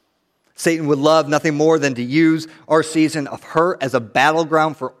 Satan would love nothing more than to use our season of hurt as a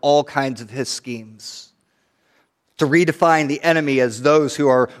battleground for all kinds of his schemes. To redefine the enemy as those who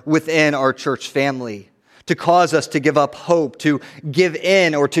are within our church family. To cause us to give up hope, to give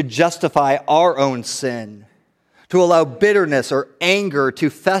in or to justify our own sin, to allow bitterness or anger to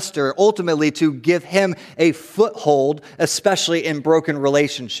fester, ultimately to give him a foothold, especially in broken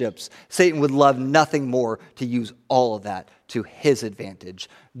relationships. Satan would love nothing more to use all of that to his advantage.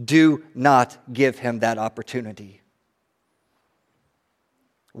 Do not give him that opportunity.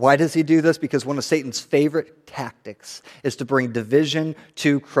 Why does he do this? Because one of Satan's favorite tactics is to bring division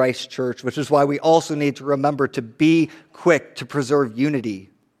to Christ's church, which is why we also need to remember to be quick to preserve unity.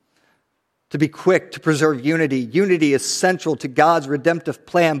 To be quick to preserve unity. Unity is central to God's redemptive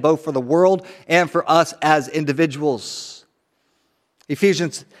plan, both for the world and for us as individuals.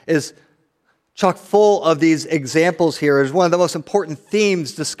 Ephesians is chock full of these examples here is one of the most important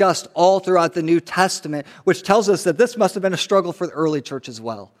themes discussed all throughout the New Testament, which tells us that this must have been a struggle for the early church as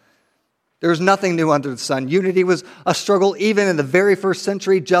well. There was nothing new under the sun. Unity was a struggle even in the very first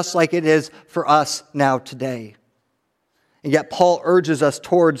century, just like it is for us now today. And yet Paul urges us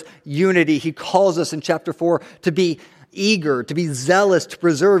towards unity. He calls us in chapter 4 to be eager, to be zealous, to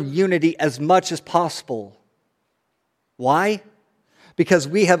preserve unity as much as possible. Why? Because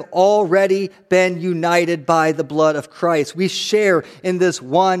we have already been united by the blood of Christ. We share in this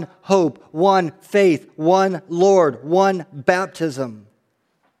one hope, one faith, one Lord, one baptism.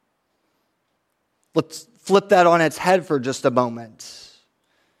 Let's flip that on its head for just a moment.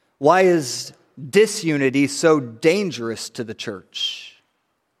 Why is disunity so dangerous to the church?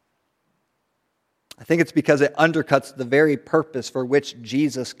 I think it's because it undercuts the very purpose for which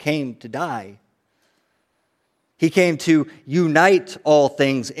Jesus came to die. He came to unite all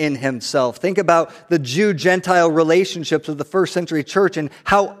things in himself. Think about the Jew-Gentile relationships of the first century church and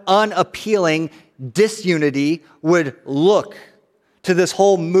how unappealing disunity would look to this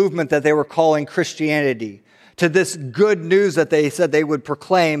whole movement that they were calling Christianity, to this good news that they said they would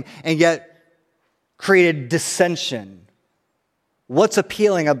proclaim, and yet created dissension. What's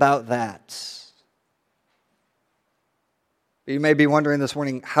appealing about that? You may be wondering this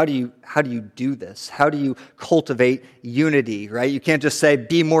morning, how do you do this? How do you cultivate unity, right? You can't just say,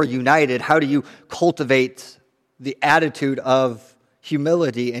 be more united. How do you cultivate the attitude of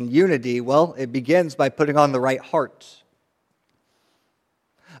humility and unity? Well, it begins by putting on the right heart.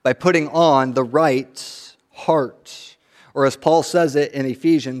 By putting on the right heart. Or as Paul says it in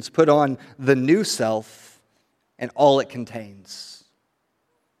Ephesians, put on the new self and all it contains.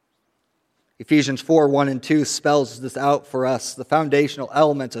 Ephesians 4:1-2 spells this out for us, the foundational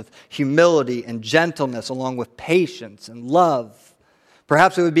elements of humility and gentleness, along with patience and love.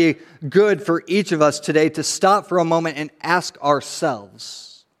 Perhaps it would be good for each of us today to stop for a moment and ask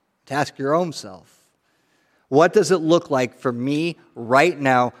ourselves, to ask your own self, what does it look like for me right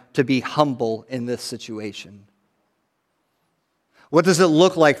now to be humble in this situation? What does it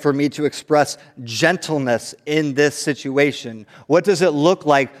look like for me to express gentleness in this situation? What does it look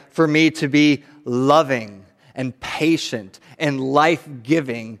like for me to be loving and patient and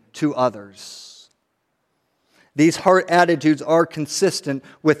life-giving to others? These heart attitudes are consistent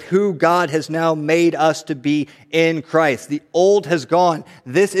with who God has now made us to be in Christ. The old has gone.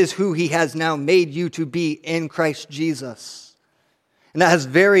 This is who He has now made you to be in Christ Jesus. And that has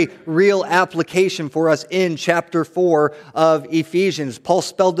very real application for us in chapter 4 of Ephesians. Paul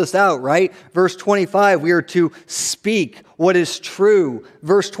spelled this out, right? Verse 25, we are to speak what is true.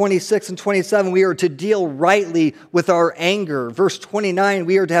 Verse 26 and 27, we are to deal rightly with our anger. Verse 29,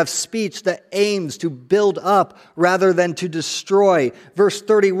 we are to have speech that aims to build up rather than to destroy. Verse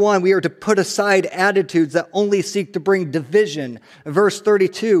 31, we are to put aside attitudes that only seek to bring division. Verse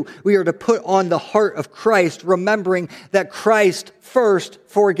 32, we are to put on the heart of Christ, remembering that Christ first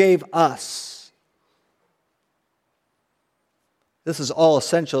forgave us. This is all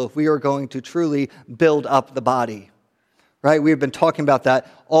essential if we are going to truly build up the body. Right? We've been talking about that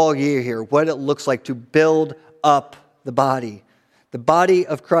all year here, what it looks like to build up the body. The body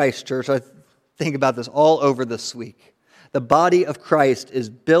of Christ, church, I think about this all over this week. The body of Christ is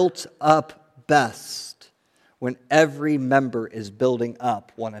built up best when every member is building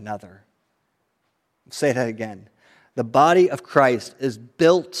up one another. I'll say that again. The body of Christ is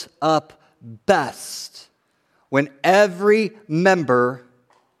built up best when every member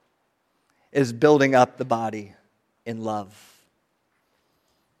is building up the body in love.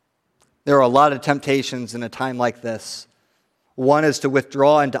 There are a lot of temptations in a time like this. One is to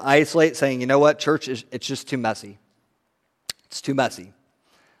withdraw and to isolate, saying, you know what, church, it's just too messy. It's too messy.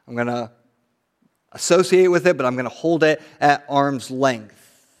 I'm going to associate with it, but I'm going to hold it at arm's length.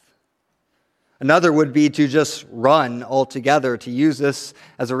 Another would be to just run altogether, to use this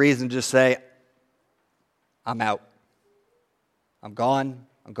as a reason to just say, I'm out. I'm gone.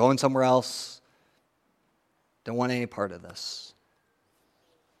 I'm going somewhere else. Don't want any part of this.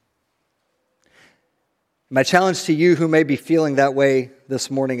 My challenge to you who may be feeling that way this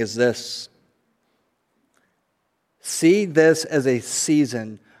morning is this. See this as a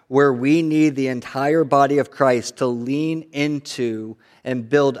season where we need the entire body of Christ to lean into and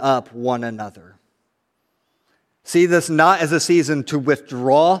build up one another. See this not as a season to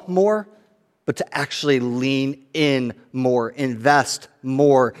withdraw more, but to actually lean in more, invest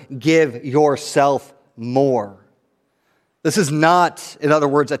more, give yourself more. This is not, in other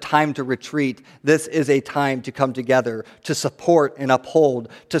words, a time to retreat. This is a time to come together, to support and uphold,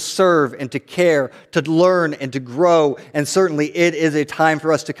 to serve and to care, to learn and to grow. And certainly it is a time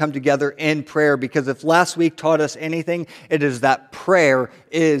for us to come together in prayer, because if last week taught us anything, it is that prayer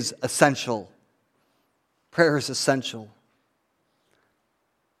is essential. Prayer is essential.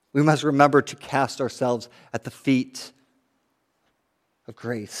 We must remember to cast ourselves at the feet of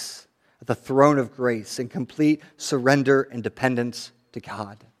grace, at the throne of grace, in complete surrender and dependence to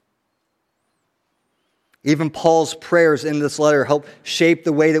God. Even Paul's prayers in this letter help shape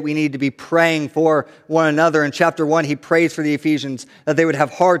the way that we need to be praying for one another. In chapter 1, he prays for the Ephesians that they would have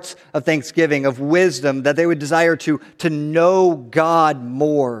hearts of thanksgiving, of wisdom, that they would desire to know God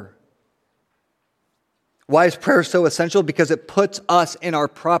more. Why is prayer so essential? Because it puts us in our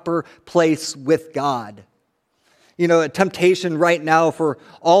proper place with God. You know, a temptation right now for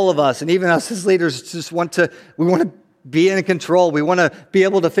all of us, and even us as leaders, we want to be in control. We want to be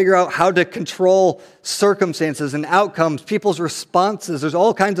able to figure out how to control circumstances and outcomes, people's responses. There's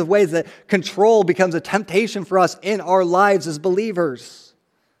all kinds of ways that control becomes a temptation for us in our lives as believers.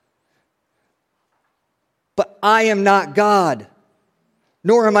 But I am not God,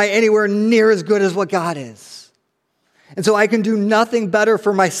 nor am I anywhere near as good as what God is. And so I can do nothing better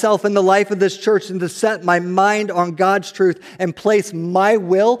for myself in the life of this church than to set my mind on God's truth and place my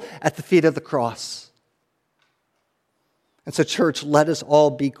will at the feet of the cross. And so, church, let us all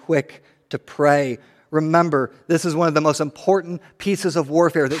be quick to pray. Remember, this is one of the most important pieces of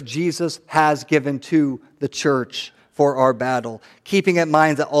warfare that Jesus has given to the church for our battle, keeping in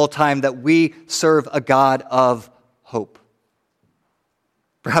mind at all time that we serve a God of hope.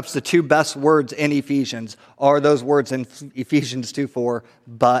 Perhaps the two best words in Ephesians are those words in Ephesians 2:4,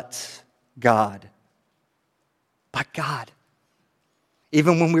 but God. But God.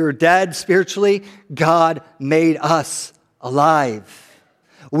 Even when we were dead spiritually, God made us alive.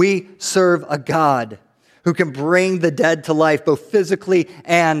 We serve a God who can bring the dead to life, both physically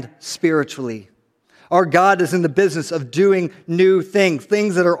and spiritually. Our God is in the business of doing new things,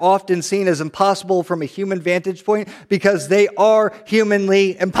 things that are often seen as impossible from a human vantage point because they are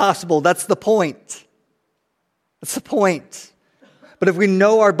humanly impossible. That's the point. That's the point. But if we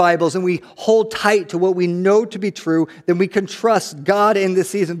know our Bibles and we hold tight to what we know to be true, then we can trust God in this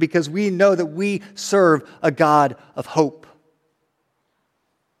season because we know that we serve a God of hope.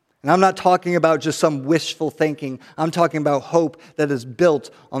 And I'm not talking about just some wishful thinking. I'm talking about hope that is built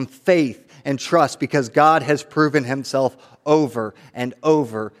on faith and trust because God has proven himself over and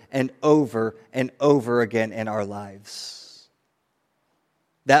over and over and over again in our lives.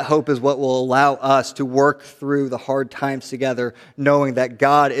 That hope is what will allow us to work through the hard times together, knowing that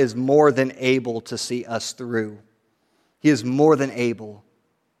God is more than able to see us through. He is more than able.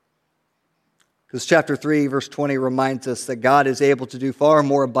 Because chapter 3, verse 20 reminds us that God is able to do far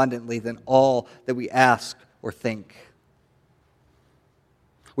more abundantly than all that we ask or think.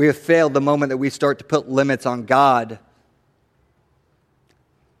 We have failed the moment that we start to put limits on God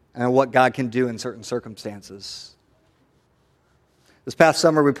and what God can do in certain circumstances. This past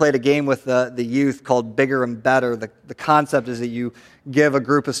summer, we played a game with the youth called Bigger and Better. The concept is that you give a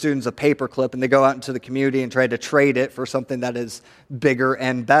group of students a paper clip, and they go out into the community and try to trade it for something that is bigger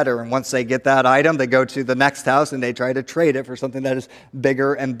and better. And once they get that item, they go to the next house, and they try to trade it for something that is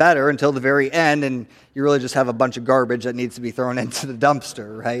bigger and better until the very end, and you really just have a bunch of garbage that needs to be thrown into the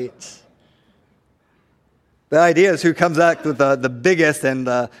dumpster, right? The idea is who comes out with the biggest and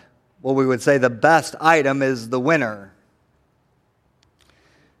what we would say the best item is the winner.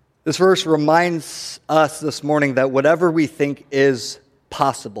 This verse reminds us this morning that whatever we think is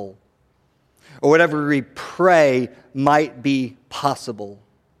possible, or whatever we pray might be possible,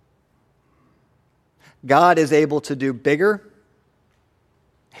 God is able to do bigger,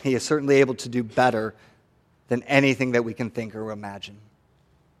 and He is certainly able to do better than anything that we can think or imagine.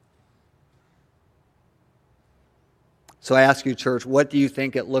 So I ask you, church, what do you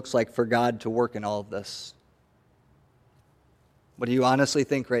think it looks like for God to work in all of this? What do you honestly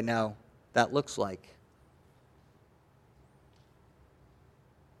think right now that looks like?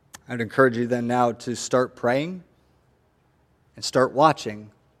 I'd encourage you then now to start praying and start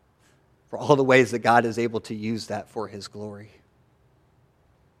watching for all the ways that God is able to use that for His glory.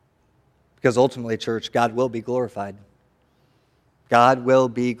 Because ultimately, church, God will be glorified. God will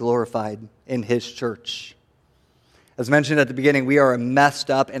be glorified in His church. As mentioned at the beginning, we are a messed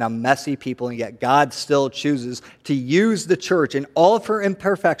up and a messy people, and yet God still chooses to use the church in all of her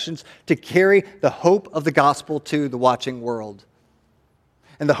imperfections to carry the hope of the gospel to the watching world.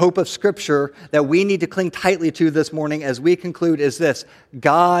 And the hope of Scripture that we need to cling tightly to this morning as we conclude is this: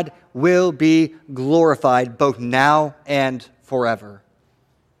 God will be glorified both now and forever.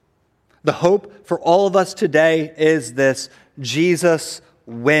 The hope for all of us today is this: Jesus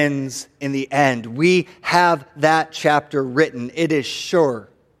wins in the end. We have that chapter written. It is sure.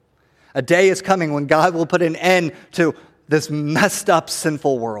 A day is coming when God will put an end to this messed up,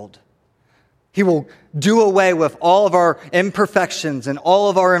 sinful world. He will do away with all of our imperfections and all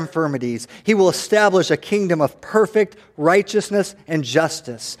of our infirmities. He will establish a kingdom of perfect righteousness and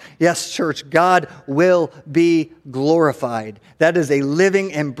justice. Yes, church, God will be glorified. That is a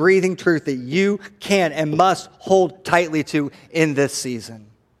living and breathing truth that you can and must hold tightly to in this season.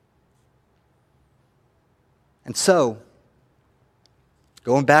 And so,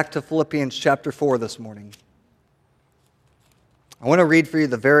 going back to Philippians chapter 4 this morning, I want to read for you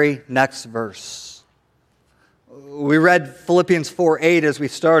the very next verse. We read Philippians 4:8 as we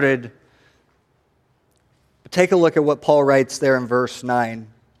started. But take a look at what Paul writes there in verse 9.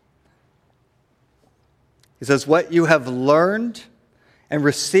 He says, "What you have learned and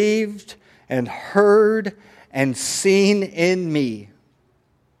received and heard and seen in me,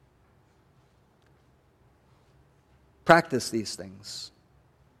 practice these things.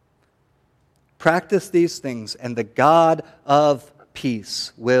 Practice these things, and the God of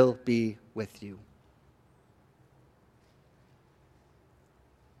peace will be with you."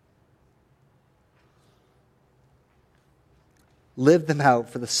 Live them out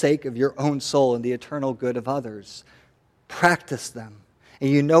for the sake of your own soul and the eternal good of others. Practice them. And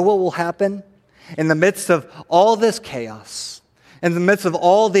you know what will happen? In the midst of all this chaos, in the midst of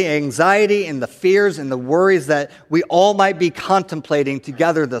all the anxiety and the fears and the worries that we all might be contemplating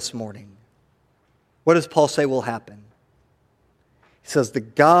together this morning, what does Paul say will happen? He says, the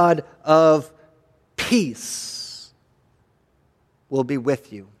God of peace will be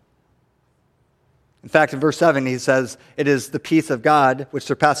with you. In fact, in verse 7, he says, it is the peace of God, which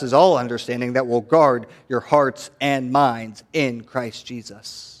surpasses all understanding, that will guard your hearts and minds in Christ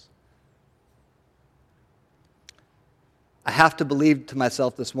Jesus. I have to believe to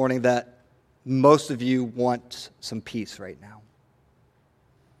myself this morning that most of you want some peace right now.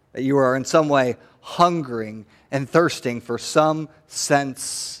 That you are in some way hungering and thirsting for some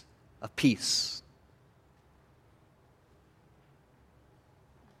sense of peace.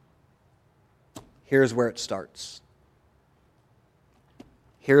 Here's where it starts.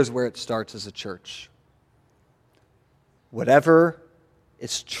 Here's where it starts as a church. Whatever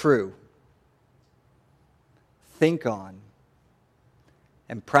is true, think on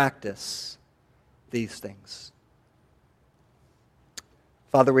and practice these things.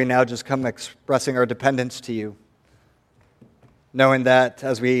 Father, we now just come expressing our dependence to you, knowing that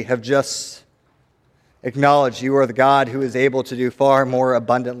as we have just acknowledged, you are the God who is able to do far more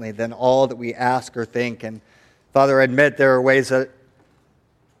abundantly than all that we ask or think. And Father, I admit there are ways that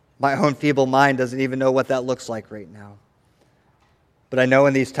my own feeble mind doesn't even know what that looks like right now. But I know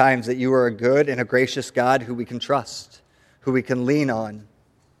in these times that you are a good and a gracious God who we can trust, who we can lean on.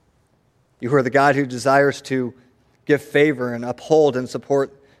 You are the God who desires to give favor and uphold and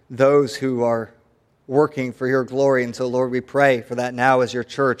support those who are working for your glory. And so, Lord, we pray for that now as your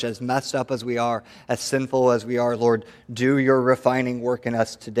church, as messed up as we are, as sinful as we are. Lord, do your refining work in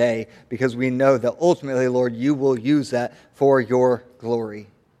us today, because we know that ultimately, Lord, you will use that for your glory.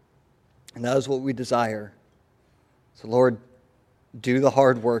 And that is what we desire. So, Lord, do the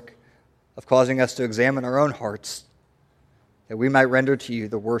hard work of causing us to examine our own hearts, that we might render to you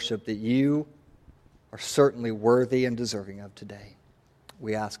the worship that you are certainly worthy and deserving of today.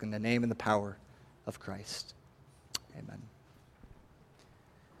 We ask in the name and the power of Christ. Amen.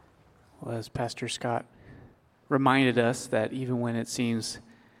 Well, as Pastor Scott reminded us, that even when it seems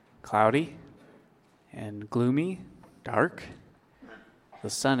cloudy and gloomy, dark, the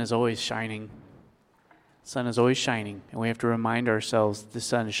sun is always shining. The sun is always shining, and we have to remind ourselves the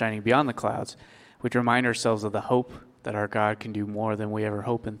sun is shining beyond the clouds. We have to remind ourselves of the hope that our God can do more than we ever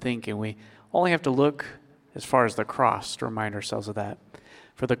hope and think, and we only have to look as far as the cross to remind ourselves of that.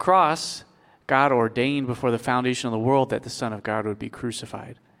 For the cross, God ordained before the foundation of the world that the Son of God would be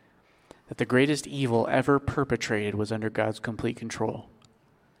crucified, that the greatest evil ever perpetrated was under God's complete control.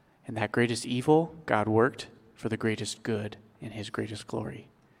 And that greatest evil, God worked for the greatest good in his greatest glory.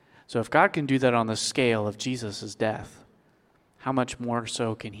 So if God can do that on the scale of Jesus' death, how much more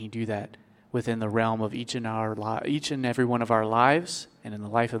so can he do that within the realm of each and every one of our lives and in the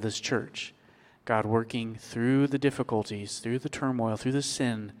life of this church? God working through the difficulties, through the turmoil, through the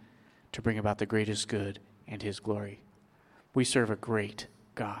sin, to bring about the greatest good and his glory. We serve a great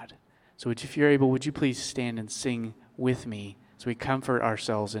God. So if you're able, would you please stand and sing with me as we comfort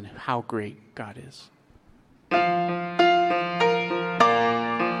ourselves in how great God is.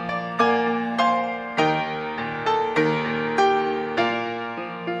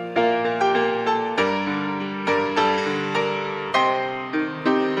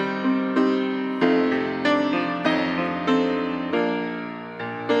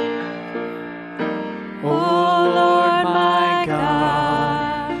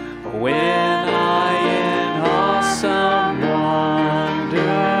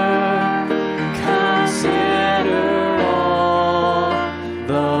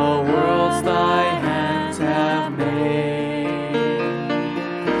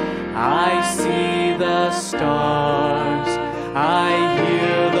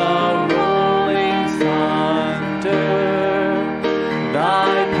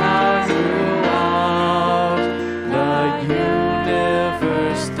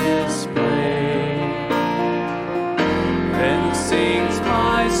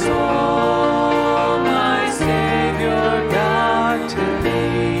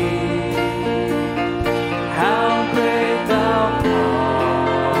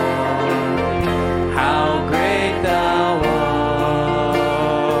 How great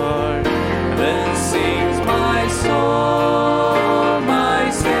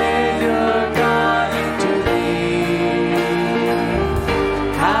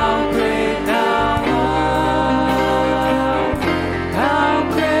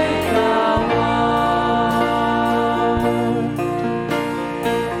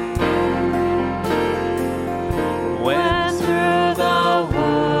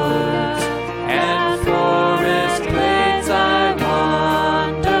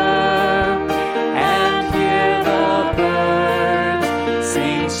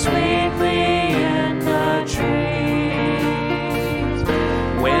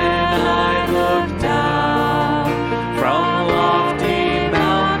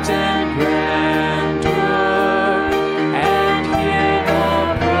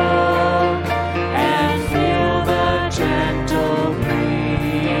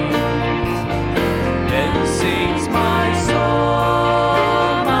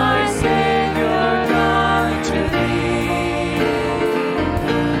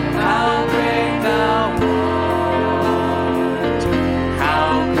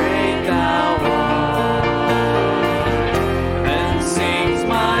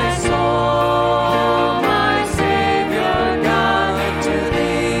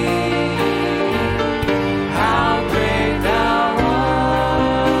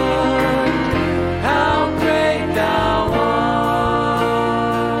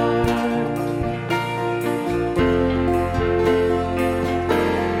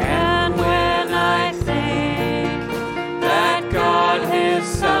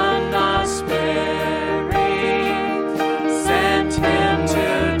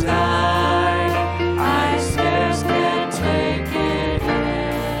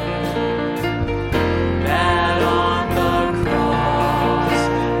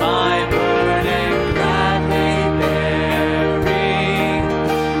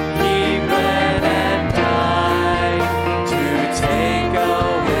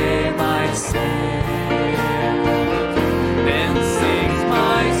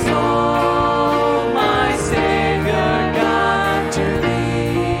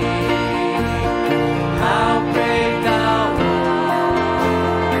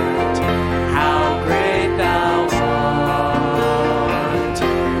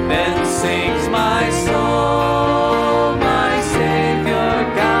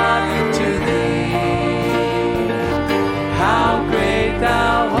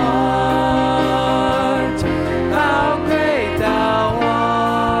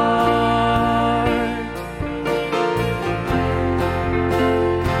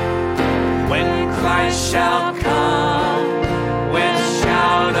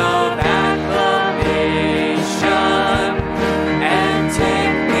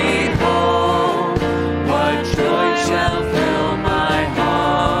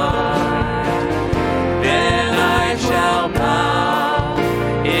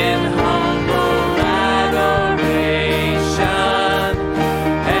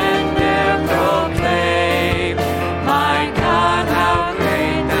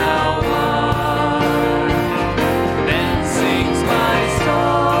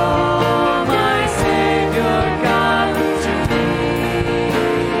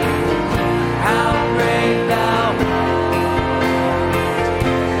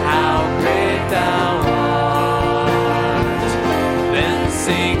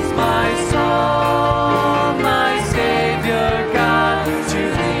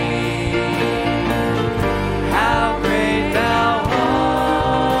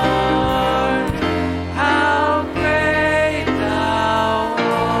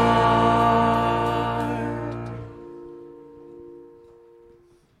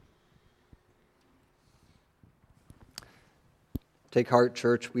Take heart,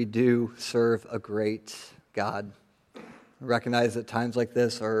 church. We do serve a great God. Recognize that times like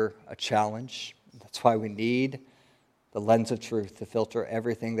this are a challenge. That's why we need the lens of truth to filter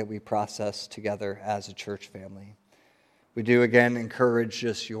everything that we process together as a church family. We do, again, encourage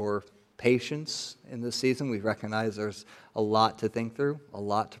just your patience in this season. We recognize there's a lot to think through, a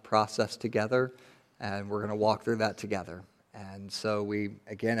lot to process together, and we're going to walk through that together. And so we,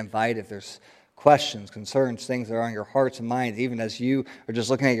 again, invite if there's questions, concerns, things that are on your hearts and minds, even as you are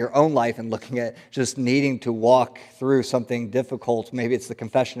just looking at your own life and looking at just needing to walk through something difficult. Maybe it's the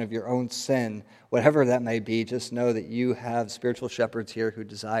confession of your own sin. Whatever that may be, just know that you have spiritual shepherds here who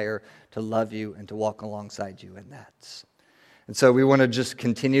desire to love you and to walk alongside you in that. And so we want to just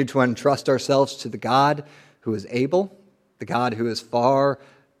continue to entrust ourselves to the God who is able, the God who is far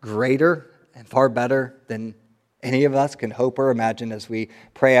greater and far better than any of us can hope or imagine as we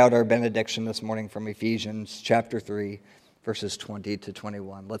pray out our benediction this morning from Ephesians chapter 3, verses 20 to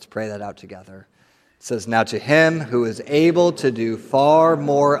 21. Let's pray that out together. It says, "Now to him who is able to do far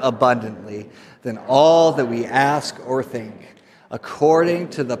more abundantly than all that we ask or think, according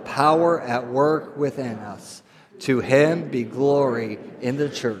to the power at work within us, to him be glory in the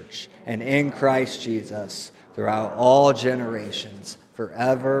church and in Christ Jesus throughout all generations,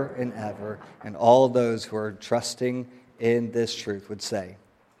 forever and ever." And all those who are trusting in this truth would say,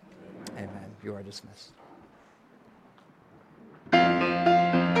 amen. You are dismissed.